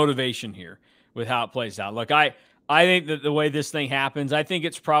extra motivation here with how it plays out. Look, I think that the way this thing happens, I think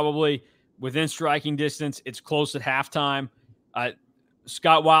it's probably within striking distance. It's close at halftime.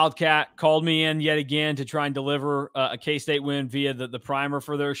 Scott Wildcat called me in yet again to try and deliver a K-State win via the primer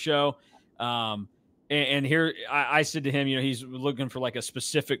for their show. And here I said to him, he's looking for like a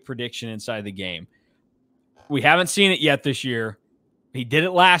specific prediction inside the game. We haven't seen it yet this year. He did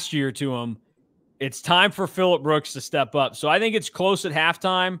it last year to him. It's time for Phillip Brooks to step up. So I think it's close at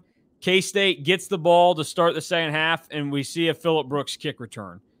halftime. K-State gets the ball to start the second half, and we see a Phillip Brooks kick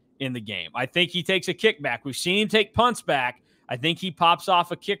return in the game. I think he takes a kick back. We've seen him take punts back. I think he pops off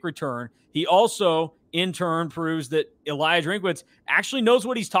a kick return. He also, in turn, proves that Elijah Drinkwitz actually knows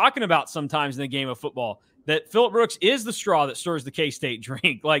what he's talking about sometimes in the game of football, that Phillip Brooks is the straw that stirs the K-State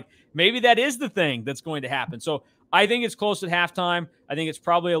drink. Like, maybe that is the thing that's going to happen. So I think it's close at halftime. I think it's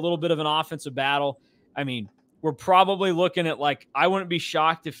probably a little bit of an offensive battle. I mean, we're probably looking at, like, I wouldn't be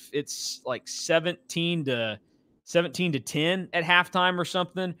shocked if it's like 17 to 10 at halftime or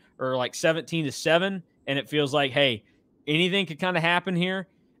something, or like 17-7. And it feels like, hey, anything could kind of happen here.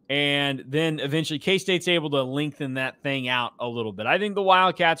 And then eventually K-State's able to lengthen that thing out a little bit. I think the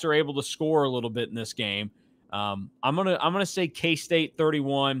Wildcats are able to score a little bit in this game. I'm gonna say K-State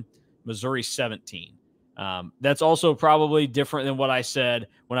 31, Missouri 17. That's also probably different than what I said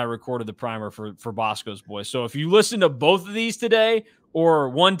when I recorded the primer for Bosco's Boys. So if you listen to both of these today, or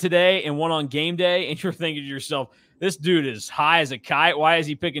one today and one on game day, and you're thinking to yourself, this dude is high as a kite, why is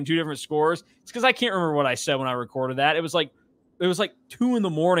he picking two different scores? It's because I can't remember what I said when I recorded that. It was like 2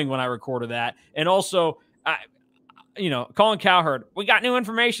 a.m. when I recorded that. And also, Colin Cowherd, we got new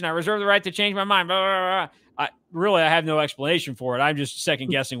information. I reserve the right to change my mind. Blah, blah, blah. I have no explanation for it. I'm just second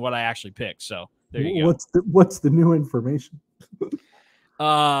guessing what I actually picked. So there you go. What's the new information?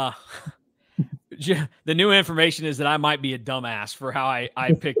 The new information is that I might be a dumbass for how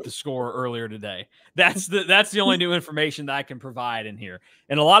I picked the score earlier today. That's the only new information that I can provide in here.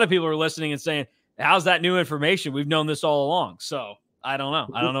 And a lot of people are listening and saying, how's that new information? We've known this all along. So I don't know.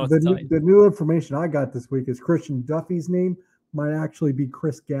 I don't know what to tell you. The new information I got this week is Christian Duffy's name might actually be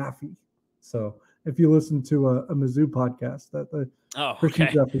Chris Gaffey. So if you listen to a Mizzou podcast,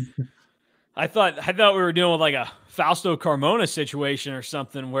 Christian Duffy. I thought we were dealing with like a Fausto Carmona situation or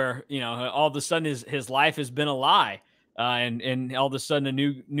something where, all of a sudden his life has been a lie, and all of a sudden a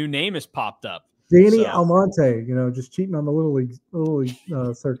new name has popped up. Danny Almonte, just cheating on the little league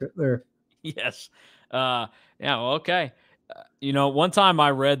circuit there. Yes. Yeah. Well, okay. One time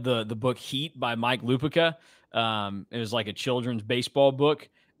I read the book Heat by Mike Lupica. It was like a children's baseball book.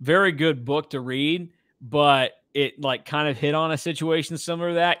 Very good book to read, but it like kind of hit on a situation similar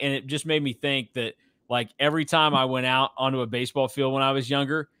to that. And it just made me think that like every time I went out onto a baseball field when I was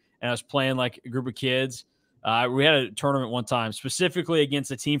younger and I was playing like a group of kids, we had a tournament one time specifically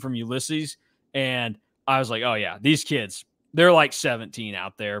against a team from Ulysses. And I was like, oh yeah, these kids, they're like 17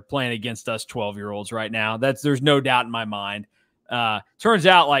 out there playing against us 12-year-olds right now. There's no doubt in my mind. Turns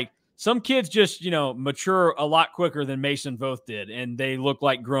out like some kids just, mature a lot quicker than Mason Voth did. And they look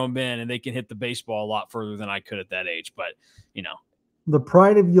like grown men and they can hit the baseball a lot further than I could at that age. But, the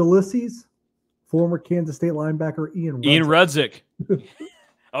pride of Ulysses, former Kansas State linebacker Ian Rudzik.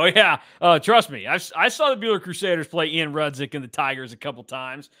 Oh, yeah. Trust me. I saw the Buehler Crusaders play Ian Rudzik and the Tigers a couple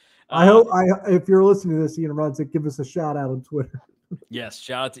times. I hope if you're listening to this, Ian Rudzik, give us a shout out on Twitter. Yes,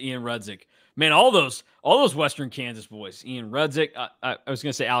 shout out to Ian Rudzik. Man, all those Western Kansas boys. Ian Rudzik. I was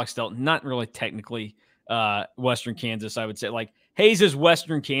going to say Alex Delton. Not really technically Western Kansas, I would say. Like Hayes is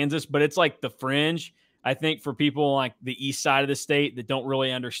Western Kansas, but it's like the fringe. I think for people like the east side of the state that don't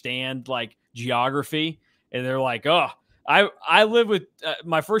really understand like geography, and they're like, oh, I live with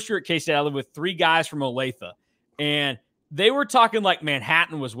my first year at K-State. I lived with 3 guys from Olathe, and they were talking like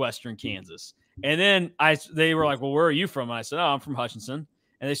Manhattan was Western Kansas. And then they were like, well, where are you from? And I said, oh, I'm from Hutchinson.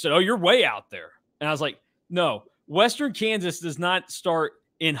 And they said, oh, you're way out there. And I was like, no, Western Kansas does not start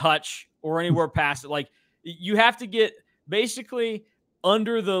in Hutch or anywhere past it. Like you have to get basically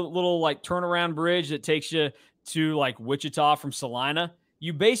under the little like turnaround bridge that takes you to like Wichita from Salina.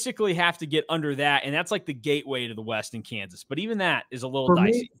 You basically have to get under that. And that's like the gateway to the West in Kansas. But even that is a little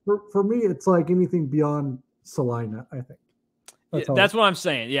dicey. For me, it's like anything beyond Salina, I think. That's what I'm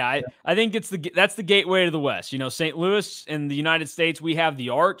saying. Yeah, I think that's the gateway to the West. St. Louis in the United States, we have the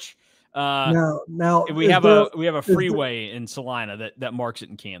Arch. Now we have a freeway in Salina that marks it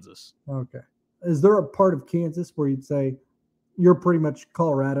in Kansas. Okay. Is there a part of Kansas where you'd say you're pretty much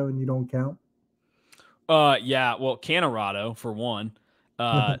Colorado and you don't count? Yeah. Well, Colorado for one.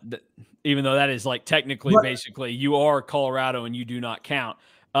 Even though that is like technically, basically, you are Colorado and you do not count.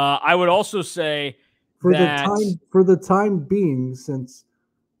 I would also say. For the time being, since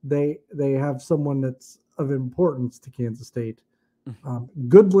they have someone that's of importance to Kansas State,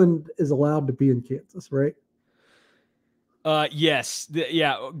 Goodland is allowed to be in Kansas, right? Yes,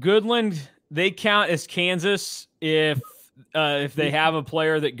 Goodland, they count as Kansas if they have a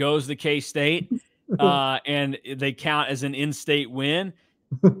player that goes to K-State, and they count as an in-state win.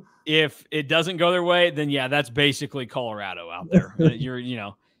 If it doesn't go their way, then yeah, that's basically Colorado out there.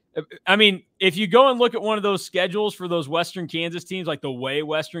 I mean, if you go and look at one of those schedules for those Western Kansas teams, like the way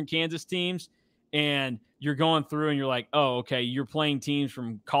Western Kansas teams, and you're going through and you're like, oh, okay, you're playing teams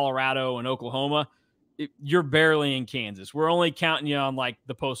from Colorado and Oklahoma, you're barely in Kansas. We're only counting you on like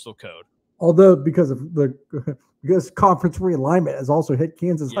the postal code. Although because conference realignment has also hit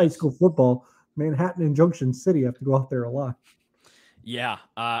Kansas high school football, Manhattan and Junction City have to go out there a lot. Yeah,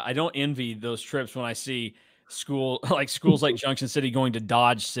 I don't envy those trips when I see schools like Junction City going to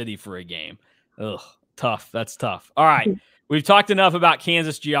Dodge City for a game. Ugh, tough. That's tough. All right. We've talked enough about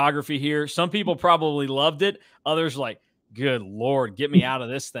Kansas geography here. Some people probably loved it. Others like, good Lord, get me out of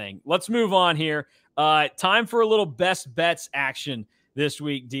this thing. Let's move on here. Time for a little best bets action. this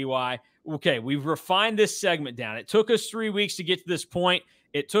week, DY. Okay, we've refined this segment down. It took us 3 weeks to get to this point.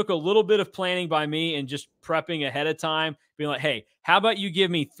 It took a little bit of planning by me and just prepping ahead of time, being like, hey, how about you give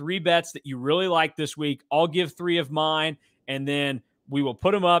me 3 bets that you really like this week? I'll give 3 of mine, and then we will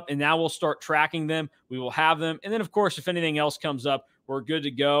put them up, and now we'll start tracking them. We will have them. And then, of course, if anything else comes up, we're good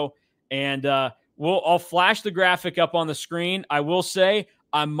to go. And I'll flash the graphic up on the screen. I will say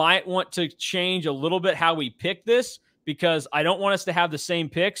I might want to change a little bit how we pick this because I don't want us to have the same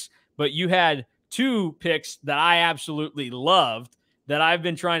picks, but you had 2 picks that I absolutely loved that I've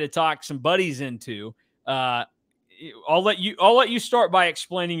been trying to talk some buddies into. I'll let you start by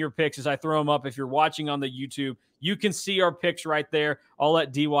explaining your picks as I throw them up. If you're watching on the YouTube, you can see our picks right there. I'll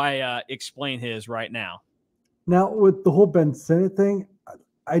let DY explain his right now. Now, with the whole Ben Sinnott thing,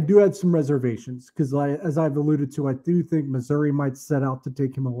 I do have some reservations because, as I've alluded to, I do think Missouri might set out to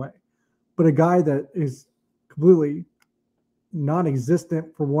take him away. But a guy that is completely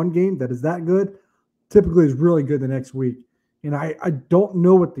non-existent for one game that is that good typically is really good the next week. And I don't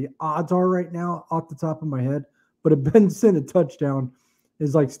know what the odds are right now off the top of my head, but a Ben Sinnott touchdown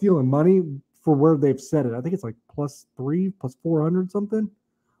is like stealing money for where they've set it. I think it's like +3, +400 something.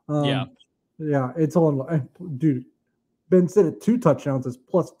 Yeah, it's on. Dude, Ben Sinnott 2 touchdowns is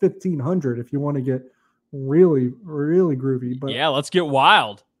 +1,500 if you want to get really, really groovy. But yeah, let's get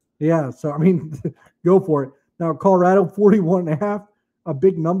wild. Yeah, so I mean, go for it. Now Colorado 41.5, a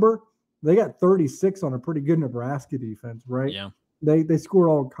big number. They got 36 on a pretty good Nebraska defense, right? Yeah. They scored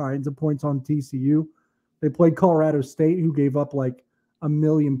all kinds of points on TCU. They played Colorado State, who gave up like 1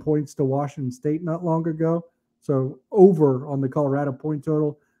 million points to Washington State not long ago. So over on the Colorado point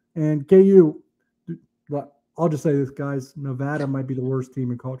total. And KU, I'll just say this, guys, Nevada might be the worst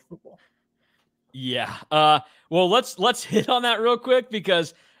team in college football. Yeah. Well, let's hit on that real quick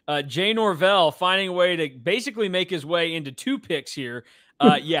because Jay Norvell finding a way to basically make his way into 2 picks here.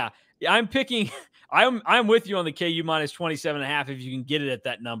 Yeah. I'm picking. I'm with you on the KU -27.5 if you can get it at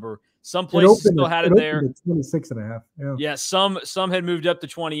that number. Some places still had it there. 26.5. Yeah. Some had moved up to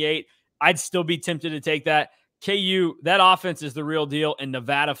 28. I'd still be tempted to take that. KU, that offense is the real deal, and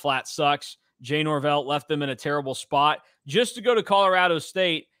Nevada flat sucks. Jay Norvell left them in a terrible spot just to go to Colorado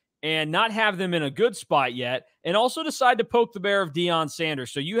State and not have them in a good spot yet, and also decide to poke the bear of Deion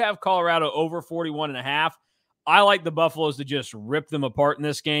Sanders. So you have Colorado over 41.5. I like the Buffaloes to just rip them apart in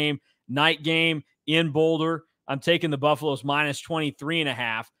this game. Night game in Boulder. I'm taking the Buffaloes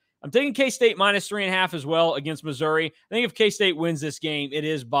 -23.5. I'm taking K-State -3.5 as well against Missouri. I think if K-State wins this game, it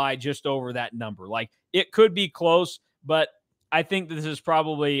is by just over that number. Like, it could be close, but I think this is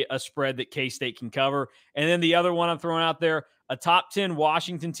probably a spread that K-State can cover. And then the other one I'm throwing out there, a top 10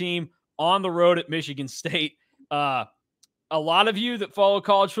 Washington team on the road at Michigan State. A lot of you that follow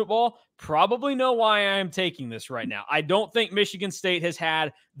college football probably know why I am taking this right now. I don't think Michigan State has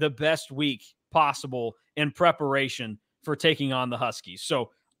had the best week possible in preparation for taking on the Huskies.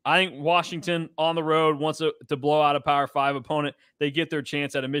 So I think Washington on the road wants to blow out a Power 5 opponent. They get their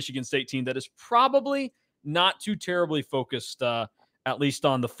chance at a Michigan State team that is probably not too terribly focused, at least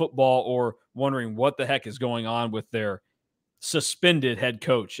on the football, or wondering what the heck is going on with their suspended head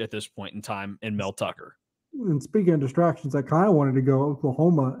coach at this point in time in Mel Tucker. And speaking of distractions, I kind of wanted to go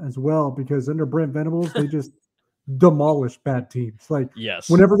Oklahoma as well because under Brent Venables, they just demolished bad teams. Like, yes,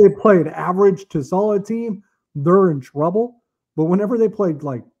 whenever they play an average to solid team, they're in trouble. But whenever they played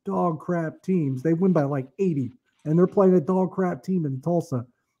like dog crap teams, they win by like 80. And they're playing a dog crap team in Tulsa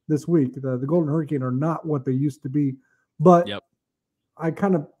this week. The Golden Hurricane are not what they used to be. But I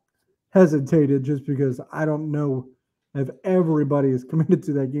kind of hesitated just because I don't know if everybody is committed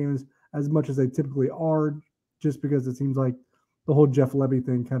to that game as much as they typically are, just because it seems like the whole Jeff Levy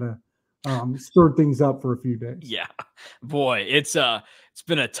thing kind of stirred things up for a few days. Yeah, boy, it's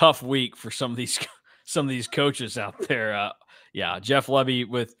been a tough week for some of these coaches out there. Yeah, Jeff Levy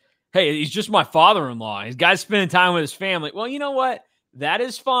hey, he's just my father-in-law. His guy's spending time with his family. Well, you know what? That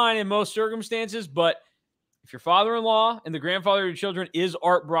is fine in most circumstances, but if your father-in-law and the grandfather of your children is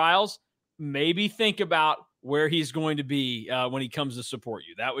Art Briles, maybe think about where he's going to be when he comes to support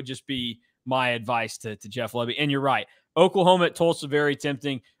you. That would just be my advice to Jeff Levy. And you're right. Oklahoma at Tulsa, very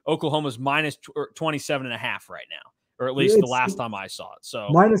tempting. Oklahoma's -27.5 right now, or at least the last time I saw it. So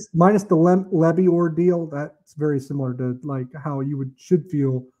minus the Levy ordeal, that's very similar to like how you should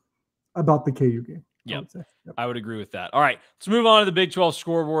feel about the KU game. Yep. I would agree with that. All right, let's move on to the Big 12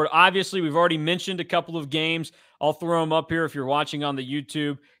 scoreboard. Obviously, we've already mentioned a couple of games. I'll throw them up here if you're watching on the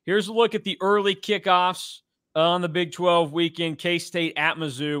YouTube. Here's a look at the early kickoffs on the Big 12 weekend. K-State at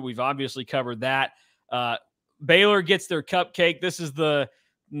Mizzou. We've obviously covered that. Baylor gets their cupcake. This is if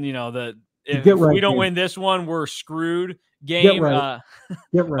we don't win this one, we're screwed game. Get right.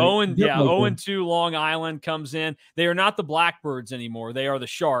 0-2 Long Island comes in. They are not the Blackbirds anymore. They are the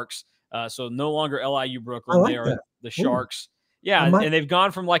Sharks. So no longer LIU Brooklyn. They are the Sharks. Yeah, and they've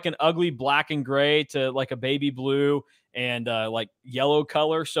gone from like an ugly black and gray to like a baby blue and like yellow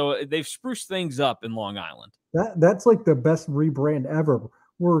color. So they've spruced things up in Long Island. That's like the best rebrand ever.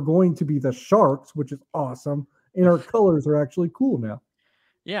 We're going to be the Sharks, which is awesome, and our colors are actually cool now.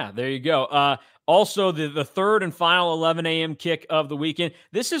 Yeah, there you go. Also, the third and final 11 a.m. kick of the weekend.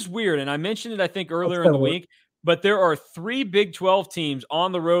 This is weird, and I mentioned it, I think, earlier in the week, but there are 3 Big 12 teams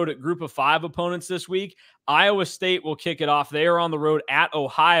on the road at Group of 5 opponents this week. Iowa State will kick it off. They are on the road at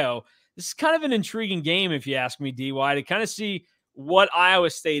Ohio. This is kind of an intriguing game, if you ask me, DY, to kind of see what Iowa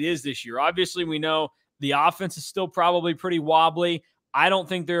State is this year. Obviously, we know the offense is still probably pretty wobbly. I don't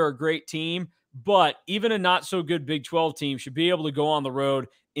think they're a great team, but even a not-so-good Big 12 team should be able to go on the road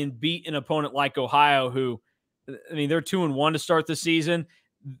and beat an opponent like Ohio, who, I mean, they're 2-1 to start the season.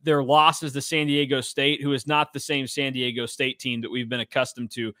 Their loss is to San Diego State, who is not the same San Diego State team that we've been accustomed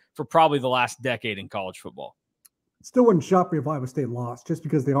to for probably the last decade in college football. It still wouldn't shock me if Iowa State lost, just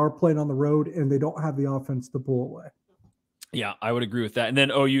because they are playing on the road and they don't have the offense to pull away. Yeah, I would agree with that. And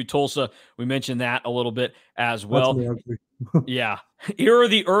then OU Tulsa, we mentioned that a little bit as well. Yeah. Here are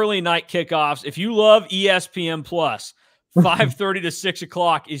the early night kickoffs. If you love ESPN Plus, 5:30 to 6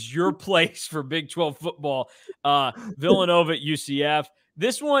 o'clock is your place for Big 12 football. Villanova at UCF.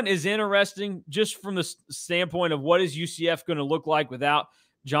 This one is interesting just from the standpoint of what is UCF going to look like without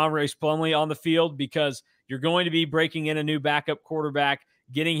John Race Plumlee on the field, because you're going to be breaking in a new backup quarterback,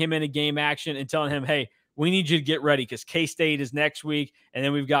 getting him into game action and telling him, hey, we need you to get ready because K-State is next week, and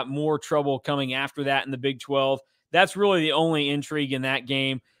then we've got more trouble coming after that in the Big 12. That's really the only intrigue in that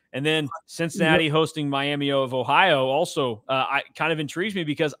game. And then Cincinnati hosting Miami of Ohio also kind of intrigues me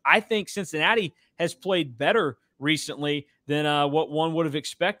because I think Cincinnati has played better recently than what one would have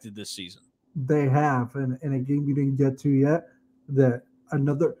expected this season. They have, and a game you didn't get to yet, the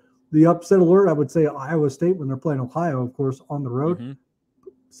upset alert, I would say Iowa State when they're playing Ohio, of course, on the road. Mm-hmm.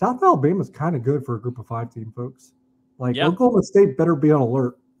 South Alabama's kind of good for a Group of 5 team, folks. Oklahoma State better be on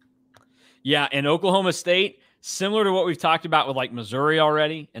alert. Yeah, and Oklahoma State, similar to what we've talked about with like Missouri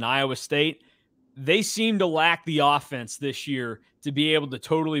already and Iowa State, they seem to lack the offense this year to be able to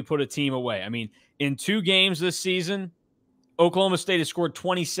totally put a team away. I mean, in 2 games this season, Oklahoma State has scored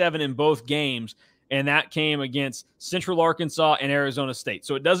 27 in both games, and that came against Central Arkansas and Arizona State.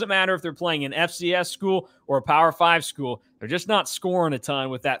 So it doesn't matter if they're playing an FCS school or a Power 5 school. They're just not scoring a ton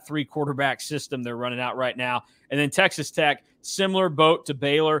with that 3-quarterback system they're running out right now. And then Texas Tech, similar boat to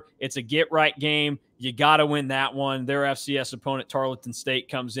Baylor. It's a get-right game. You got to win that one. Their FCS opponent, Tarleton State,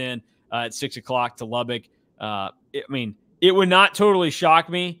 comes in at 6 o'clock to Lubbock. It would not totally shock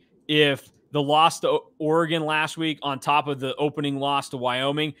me if the loss to Oregon last week on top of the opening loss to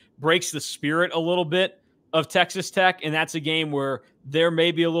Wyoming breaks the spirit a little bit of Texas Tech, and that's a game where there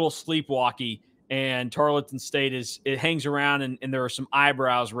may be a little sleepwalky, and Tarleton State it hangs around, and there are some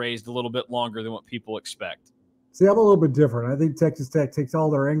eyebrows raised a little bit longer than what people expect. See, I'm a little bit different. I think Texas Tech takes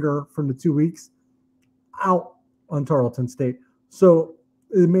all their anger from the 2 weeks out on Tarleton State. So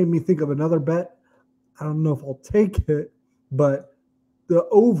it made me think of another bet. I don't know if I'll take it, but the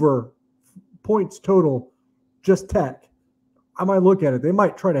over points total, just Tech, I might look at it. They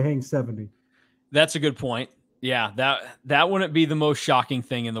might try to hang 70. That's a good point. Yeah, that wouldn't be the most shocking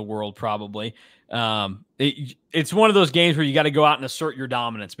thing in the world, probably. It's one of those games where you got to go out and assert your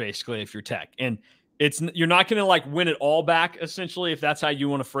dominance, basically, if you're Tech. And you're not going to like win it all back, essentially, if that's how you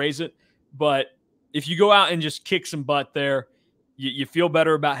want to phrase it. But if you go out and just kick some butt there, you feel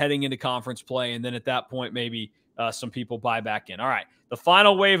better about heading into conference play. And then at that point, maybe some people buy back in. All right, the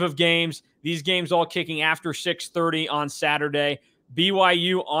final wave of games. These games all kicking after 6:30 on Saturday.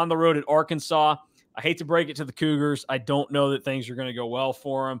 BYU on the road at Arkansas. I hate to break it to the Cougars. I don't know that things are going to go well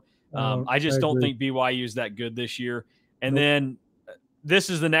for them. I just don't think BYU is that good this year. And then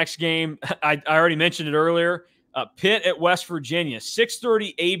this is the next game. I already mentioned it earlier. Pitt at West Virginia,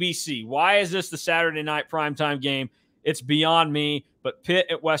 6:30 ABC. Why is this the Saturday night primetime game? It's beyond me. But Pitt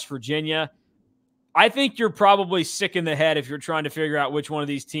at West Virginia, I think you're probably sick in the head if you're trying to figure out which one of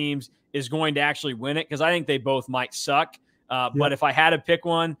these teams is going to actually win it, because I think they both might suck. But if I had to pick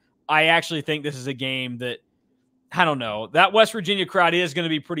one, I actually think this is a game that, I don't know, that West Virginia crowd is going to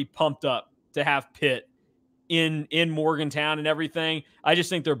be pretty pumped up to have Pitt in Morgantown and everything. I just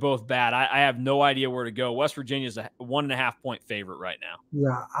think they're both bad. I have no idea where to go. West Virginia is a 1.5-point favorite right now.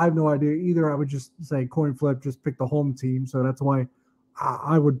 Yeah, I have no idea either. I would just say coin flip, just pick the home team. So that's why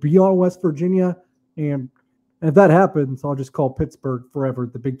I would be on West Virginia. And if that happens, I'll just call Pittsburgh forever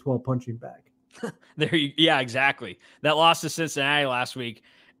the Big 12 punching bag. Yeah, exactly. That loss to Cincinnati last week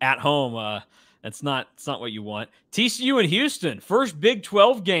at home. It's not what you want. TCU and Houston, first Big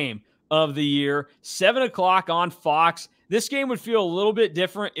 12 game of the year, 7 o'clock on Fox. This game would feel a little bit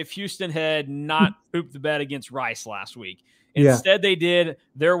different if Houston had not pooped the bed against Rice last week. Yeah. Instead, they did.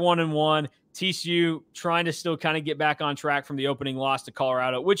 They're 1-1. TCU trying to still kind of get back on track from the opening loss to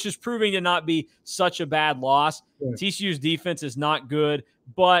Colorado, which is proving to not be such a bad loss. Yeah. TCU's defense is not good,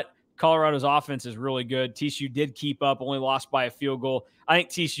 but Colorado's offense is really good. TCU did keep up, only lost by a field goal. I think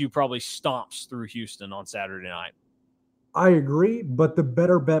TCU probably stomps through Houston on Saturday night. I agree, but the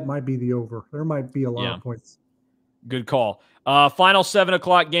better bet might be the over. There might be a lot of points. Good call. Final 7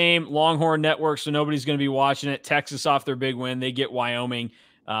 o'clock game, Longhorn Network, so nobody's going to be watching it. Texas off their big win. They get Wyoming.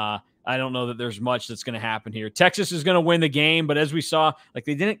 I don't know that there's much that's going to happen here. Texas is going to win the game, but as we saw, like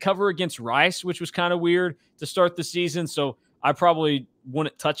they didn't cover against Rice, which was kind of weird to start the season. So I probably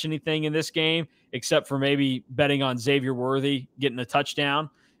wouldn't touch anything in this game except for maybe betting on Xavier Worthy getting a touchdown.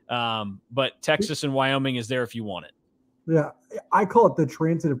 But Texas and Wyoming is there if you want it. Yeah, I call it the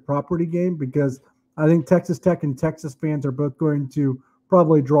transitive property game because I think Texas Tech and Texas fans are both going to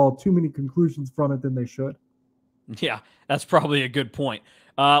probably draw too many conclusions from it than they should. Yeah, that's probably a good point.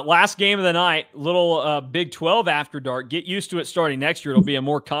 Last game of the night, little Big 12 after dark. Get used to it starting next year. It'll be a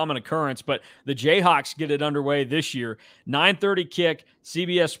more common occurrence, but the Jayhawks get it underway this year. 9:30 kick,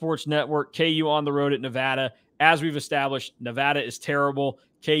 CBS Sports Network, KU on the road at Nevada. As we've established, Nevada is terrible.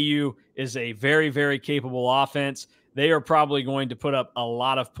 KU is a very, very capable offense. They are probably going to put up a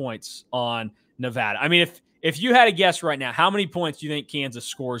lot of points on Nevada. I mean, if you had a guess right now, how many points do you think Kansas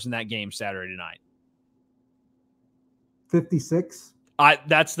scores in that game Saturday night? 56.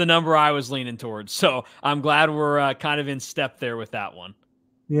 That's the number I was leaning towards. So I'm glad we're kind of in step there with that one.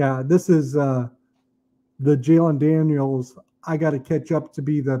 Yeah, this is the Jalen Daniels. I got to catch up to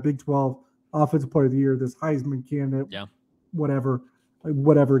be the Big 12 Offensive Player of the Year, this Heisman candidate, whatever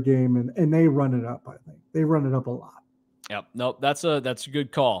game, and they run it up. I think they run it up a lot. Yep. Nope. That's a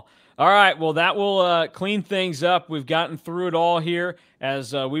good call. All right. Well, that will clean things up. We've gotten through it all here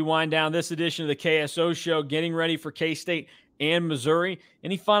as we wind down this edition of the KSO show, getting ready for K-State and Missouri.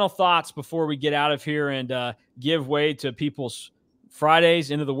 Any final thoughts before we get out of here and give way to people's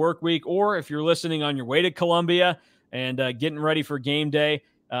Fridays into the work week, or if you're listening on your way to Columbia and getting ready for game day,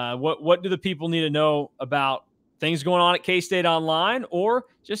 what do the people need to know about things going on at K-State Online, or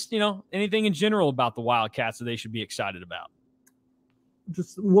just, anything in general about the Wildcats that they should be excited about?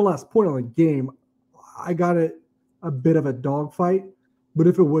 Just one last point on the game. I got it a bit of a dogfight, but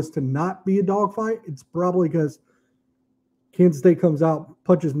if it was to not be a dogfight, it's probably because Kansas State comes out,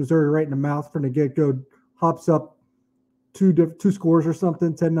 punches Missouri right in the mouth from the get-go, hops up two scores or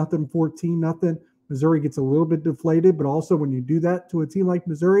something, 10-0, 14-0. Missouri gets a little bit deflated, but also when you do that to a team like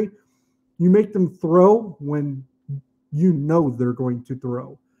Missouri, you make them throw when you know they're going to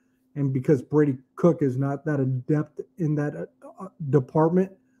throw. And because Brady Cook is not that adept in that department,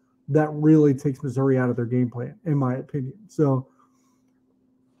 that really takes Missouri out of their game plan, in my opinion. So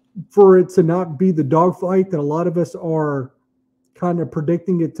for it to not be the dogfight that a lot of us are kind of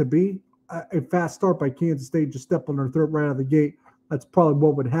predicting it to be, a fast start by Kansas State, just step on their throat right out of the gate, that's probably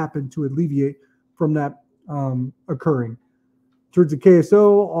what would happen to alleviate from that occurring. In terms of KSO,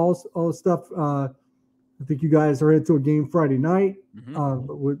 all the stuff, I think you guys are into a game Friday night.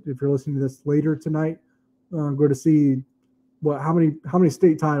 If you're listening to this later tonight, go to see how many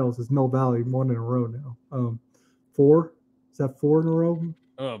state titles has Mill Valley won in a row now? 4? Is that 4 in a row?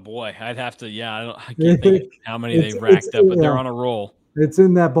 Oh boy, I'd have to. Yeah, I can't think of how many they've racked up, but they're on a roll. It's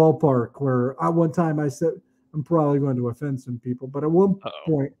in that ballpark where at one time I said I'm probably going to offend some people, but at one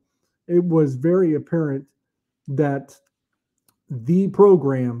point it was very apparent that the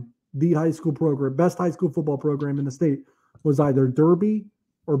high school program, best high school football program in the state, was either Derby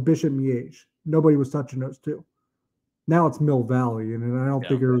or Bishop Miege. Nobody was touching those two. Now it's Mill Valley, and I don't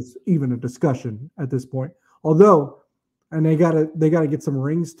think there's even a discussion at this point. Although, and they gotta get some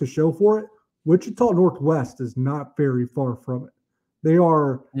rings to show for it. Wichita Northwest is not very far from it. They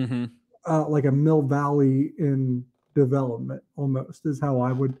are like a Mill Valley in development, almost, is how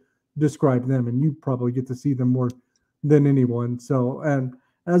I would describe them. And you probably get to see them more than anyone. So, and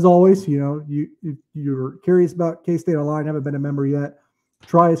as always, if you're curious about K-State Online, haven't been a member yet,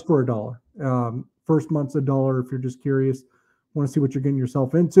 try us for $1. First month's $1 if you're just curious, want to see what you're getting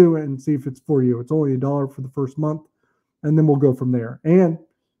yourself into and see if it's for you. It's only $1 for the first month, and then we'll go from there. And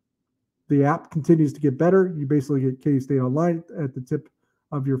the app continues to get better. You basically get K-State Online at the tip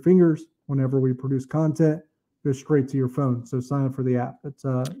of your fingers whenever we produce content. Go straight to your phone. So sign up for the app. It's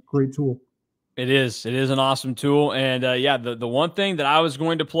a great tool. It is. It is an awesome tool. And the one thing that I was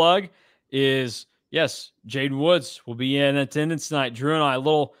going to plug is, yes, Jaden Woods will be in attendance tonight. Drew and I,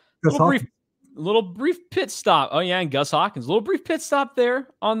 little brief pit stop. Oh yeah, and Gus Hawkins, a little brief pit stop there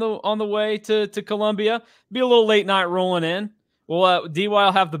on the way to Columbia. Be a little late night rolling in. Well, DY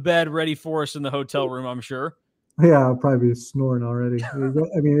will have the bed ready for us in the hotel room, I'm sure. Yeah, I'll probably be snoring already. I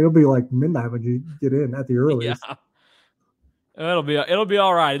mean, it'll be like midnight when you get in at the earliest. Yeah. It'll be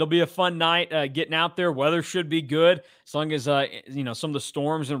all right. It'll be a fun night getting out there. Weather should be good as long as some of the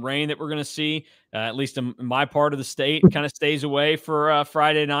storms and rain that we're going to see, at least in my part of the state, kind of stays away for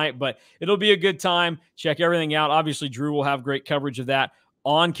Friday night. But it'll be a good time. Check everything out. Obviously, Drew will have great coverage of that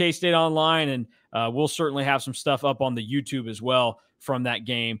on K-State Online, and we'll certainly have some stuff up on the YouTube as well from that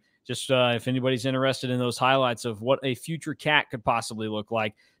game. Just if anybody's interested in those highlights of what a future Cat could possibly look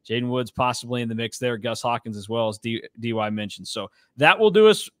like. Jaden Woods possibly in the mix there. Gus Hawkins as well, as DY mentioned. So that will do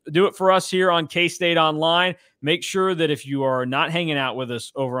it for us here on K-State Online. Make sure that if you are not hanging out with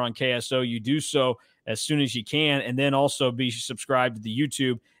us over on KSO, you do so as soon as you can. And then also be subscribed to the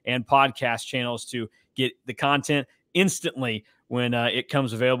YouTube and podcast channels to get the content instantly when it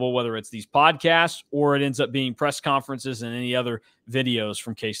comes available, whether it's these podcasts or it ends up being press conferences and any other videos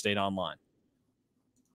from K-State Online.